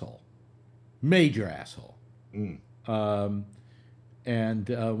major asshole. Major asshole. And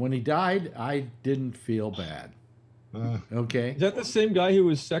when he died, I didn't feel bad. Okay. Is that the same guy who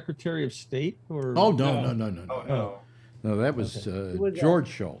was Secretary of State? Or Oh no. No, that was It was, George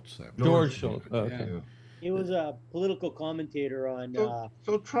Schultz. George Schultz. Oh, okay. Yeah. He was a political commentator on.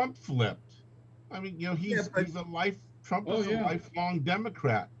 So Trump flipped. I mean, you know, he's a Trump is a lifelong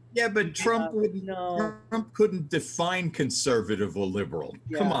Democrat. Yeah, but Trump no. Trump couldn't define conservative or liberal.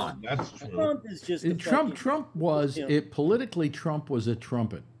 Come Yeah. on. That's true. Trump is just a Trump fucking- was you know. it politically. Trump was a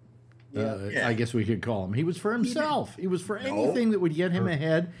trumpet. Yeah. I guess we could call him. He was for himself. He was for anything that would get him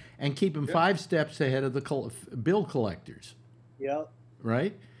ahead and keep him 5 steps ahead of the bill collectors. Yeah.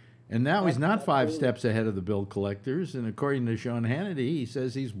 Right? And now he's not 5 steps ahead of the bill collectors. And according to Sean Hannity, he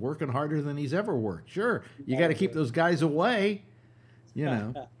says he's working harder than he's ever worked. Sure, you got to keep those guys away, you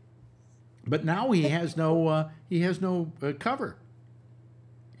know. But now he has no cover,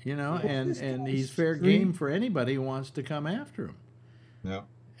 you know, and he's fair game for anybody who wants to come after him. Yeah.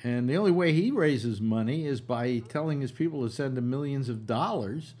 And the only way he raises money is by telling his people to send him millions of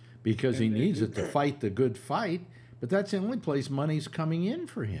dollars because he needs it to fight the good fight. But that's the only place money's coming in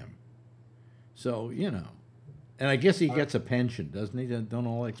for him. So, you know. And I guess he gets a pension, doesn't he? Don't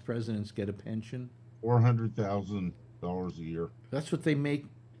all ex-presidents get a pension? $400,000 a year. That's what they make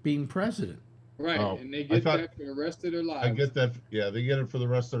being president. Right, Oh, and they I get thought- that for the rest of their lives. I get that. Yeah, they get it for the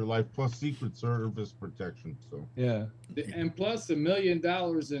rest of their life, plus Secret Service protection. So Yeah. And plus $1 million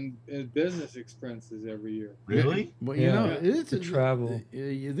in business expenses every year. really, Well, you Yeah. know, it's To travel.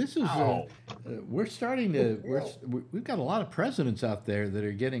 This is Wow. we're starting to we've got a lot of presidents out there that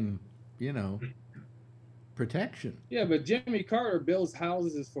are getting, you know, protection. Yeah, but Jimmy Carter builds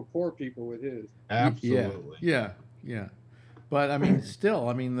houses for poor people with his. absolutely. Yeah. But I mean, still,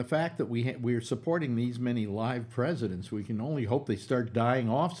 I mean, the fact that we're supporting these many live presidents, we can only hope they start dying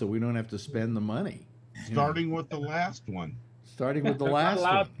off so we don't have to spend the money. Starting with the last one. Starting with the They're not last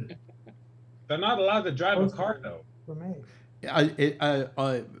allowed- one. They're not allowed to drive a car though. For me.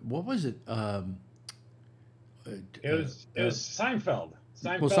 What was it? It was Seinfeld.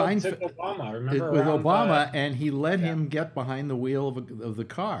 Seinfeld Seinfeld- took Obama. Remember with around, Obama, and he let him get behind the wheel of the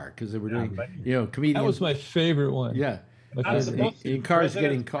car because they were doing, you know, comedians. That was my favorite one. Yeah. My Not favorite. supposed to. In cars Presidents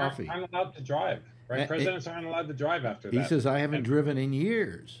getting coffee. Aren't allowed to drive. Right? Presidents aren't allowed to drive after that. He says, I haven't driven in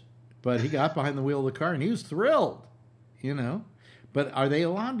years. But he got behind the wheel of the car and he was thrilled, you know. But are they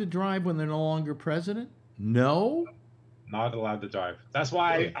allowed to drive when they're no longer president? No. Not allowed to drive. That's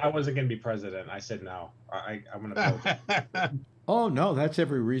why I wasn't going to be president. I said no. I'm going to vote. Oh, no, that's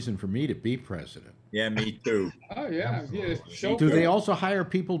every reason for me to be president. Yeah, me too. Oh yeah, Do they also hire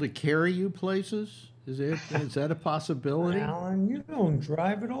people to carry you places? Is that a possibility? Alan, you don't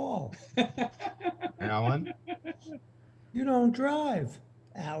drive at all. Alan? You don't drive,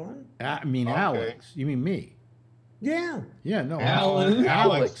 Alan. I mean, Okay. Alex. You mean me? Yeah. Yeah, no, Alex.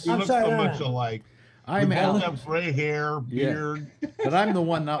 Alex. We I'm look sorry, so no, much no. alike. I'm we both Alex. have gray hair, beard. But I'm the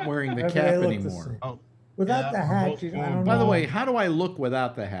one not wearing the Everybody cap look the anymore. same. Oh, Without yeah, the we're hat, both you, I going don't By the know. way, how do I look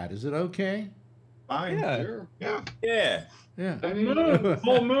without the hat? Is it okay? Fine. Yeah. Sure. Yeah. Yeah. Yeah. The moon,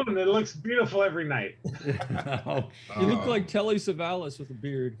 full moon. It looks beautiful every night. Oh, You look like Telly Savalas with a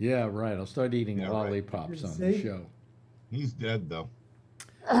beard. yeah, right. I'll start eating Yeah, right. lollipops You on the see? show. He's dead though.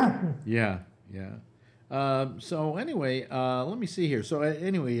 Yeah. So anyway, let me see here. So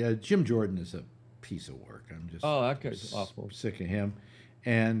anyway, Jim Jordan is a piece of work. I'm just Oh, that guy's awful. sick of him.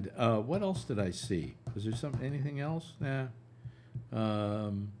 And what else did I see? Was there anything else? Nah.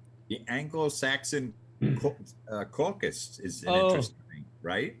 The Anglo-Saxon caucus is an Oh. interesting thing,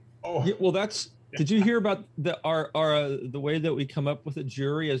 right? Oh, Yeah, well, did you hear about the way that we come up with a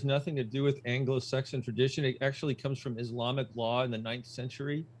jury has nothing to do with Anglo-Saxon tradition. It actually comes from Islamic law in the 9th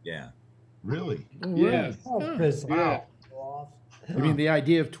century. Yeah. Really? Yeah. Oh, Huh. piss Wow. off. You mean the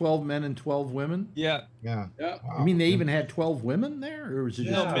idea of 12 men and 12 women? Yeah, Yeah. Yeah. Wow. You mean they even had 12 women there, or was it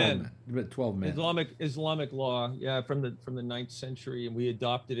just No, 12 men. men? But 12 men. Islamic law. Yeah, from the 9th century, and we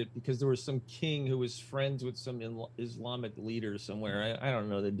adopted it because there was some king who was friends with some Islamic leader somewhere. I don't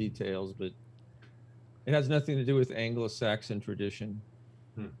know the details, but It has nothing to do with Anglo-Saxon tradition.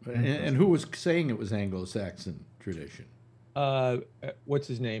 And who was saying it was Anglo-Saxon tradition? What's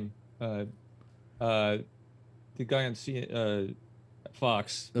his name? The guy on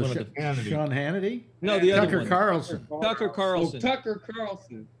Fox. Sean Hannity? No, the other Tucker one. Carlson. Tucker Carlson. Tucker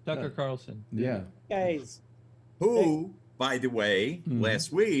Carlson. Tucker Carlson. Yeah. Guys. Who, by the way,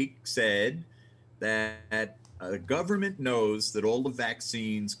 last week said that the government knows that all the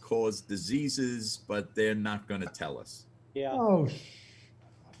vaccines cause diseases, but they're not going to tell us. Yeah. Oh,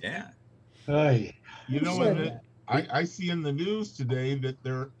 Yeah. You know what? I see in the news today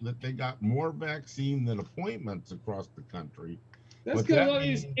that they got more vaccine than appointments across the country. That's What's because that all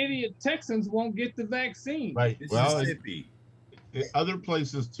these mean? idiot Texans won't get the vaccine. Right. Well, Mississippi. other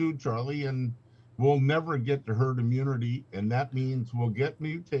places too, Charlie, and we'll never get to herd immunity, and that means we'll get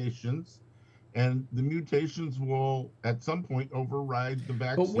mutations, and the mutations will at some point override the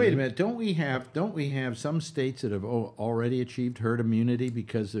vaccine. But wait a minute, don't we have some states that have already achieved herd immunity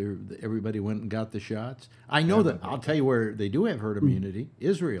because everybody went and got the shots? I know that. I'll tell you where they do have herd immunity: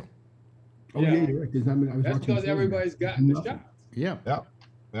 Israel. Oh yeah, you're right. There's not many. I was That's watching because film. everybody's gotten the shot. Yeah. Yep.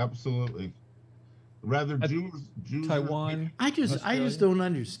 Absolutely. Rather Jews. Taiwan. I just don't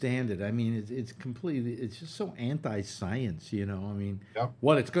understand it. I mean, it's completely. It's just so anti-science, you know. I mean,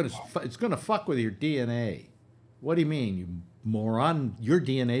 what it's gonna fuck with your DNA. What do you mean, you moron? Your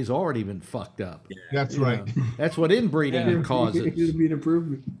DNA's already been fucked up. That's You right. know, that's what inbreeding causes. It'll be an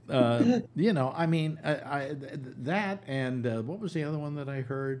improvement. You know, I mean, that and what was the other one that I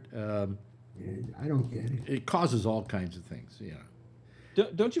heard? I don't get it. It causes all kinds of things. Yeah.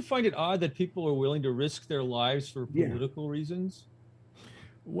 Don't you find it odd that people are willing to risk their lives for political reasons?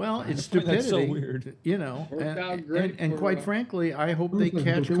 Well, it's I find that stupidity. so weird. You know, Worked out great and for, quite frankly, I hope they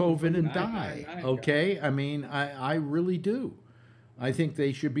catch COVID and die. I Okay, I mean, I really do. I think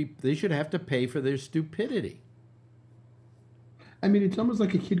they should have to pay for their stupidity. I mean, it's almost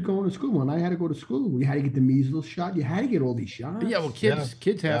like a kid going to school. When I had to go to school, you had to get the measles shot. You had to get all these shots. Yeah, well,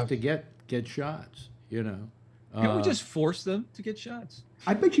 kids have to get shots. You know. Can't we just force them to get shots?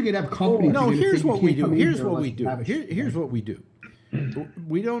 I bet you could have companies. No, that here's say you what we can't do. come in Here's here what unless we you do. have a shot. Here's what we do.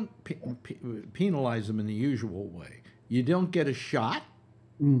 We don't penalize them in the usual way. You don't get a shot.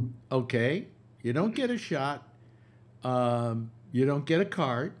 Okay. You don't get a shot. You don't get a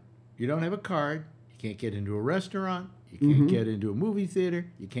card. You don't have a card. You can't get into a restaurant. You can't get into a movie theater.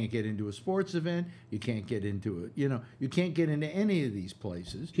 You can't get into a sports event. You can't get into you can't get into any of these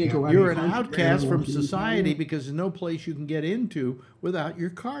places. You're an outcast from society because there's no place you can get into without your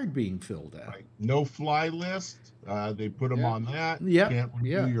card being filled out. Right. No fly list. They put them on that. Yep. Can't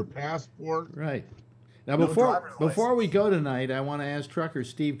renew your passport. Right. Now, No before we go tonight, I want to ask Trucker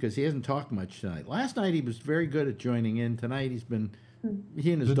Steve, because he hasn't talked much tonight. Last night he was very good at joining in. Tonight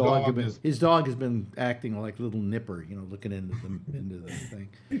he and his dog his dog has been acting like a little nipper, you know, looking into the thing.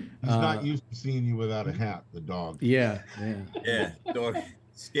 He's not used to seeing you without a hat, the dog. Yeah. Yeah, dog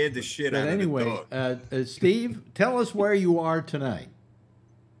scared the shit out But anyway, of the dog. Steve, tell us where you are tonight.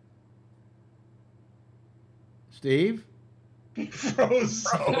 Steve? Froze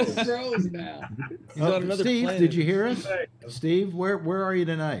now. He's on another Steve, planet. did you hear us? Steve, where are you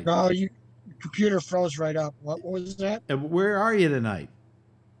tonight? No, your computer froze right up. What was that? Where are you tonight?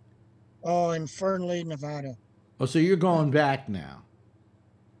 Oh, in Fernley, Nevada. Oh, so you're going back now.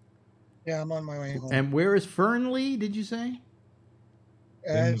 Yeah, I'm on my way home. And where is Fernley, did you say?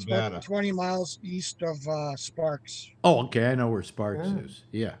 It's about 20 miles east of Sparks. Oh, okay. I know where Sparks is.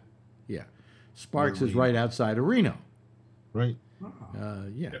 Yeah. Sparks is right outside of Reno. Right.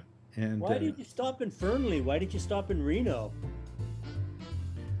 Yeah. And Why did you stop in Fernley? Why did you stop in Reno?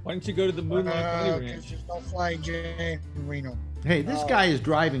 Why don't you go to the Moonlight Bunny Ranch? There's no Flying J in Reno. hey, this guy is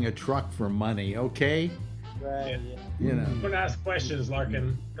driving a truck for money, okay? Right. You know. Don't ask questions,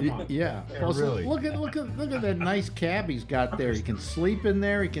 Larkin. Come on. Yeah. Yeah, Well, so really. look at that nice cab he's got there. He can sleep in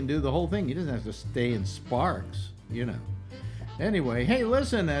there. He can do the whole thing. He doesn't have to stay in Sparks, you know. Anyway, hey,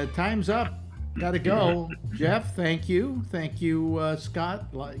 listen, time's up. Got to go. Jeff, thank you. Thank you,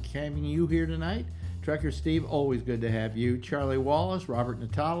 Scott, like having you here tonight. Trucker Steve, always good to have you. Charlie Wallace, Robert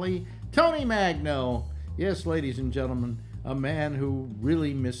Natali, Tony Magno. Yes, ladies and gentlemen, a man who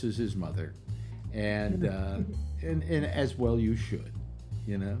really misses his mother. And as well you should,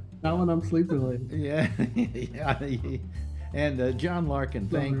 you know. Not when I'm sleeping late. Yeah. And John Larkin,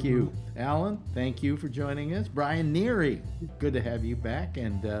 thank you. Alan, thank you for joining us. Brian Neary, good to have you back.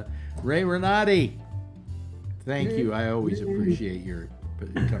 And Ray Renati, thank you. I always appreciate your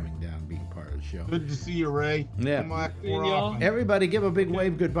coming down, being part of the show. Good to see you, Ray. Yeah. Come on, more often. Everybody give a big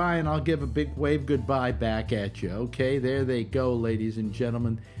wave goodbye, and I'll give a big wave goodbye back at you. Okay, there they go, ladies and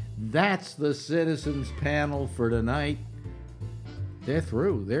gentlemen. That's the Citizens Panel for tonight. They're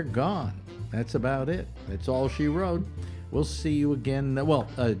through. They're gone. That's about it. That's all she wrote. We'll see you again. Well,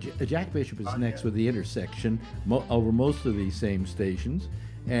 Jack Bishop is next with The Intersection over most of these same stations.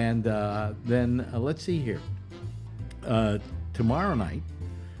 And then let's see here. Tomorrow night,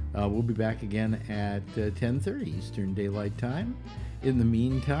 we'll be back again at 10:30 Eastern Daylight Time. In the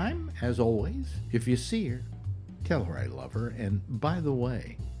meantime, as always, if you see her, tell her I love her. And by the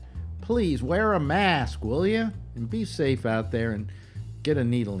way, please wear a mask, will you? And be safe out there and get a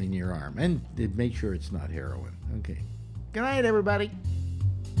needle in your arm. And make sure it's not heroin. Okay. Good night, everybody.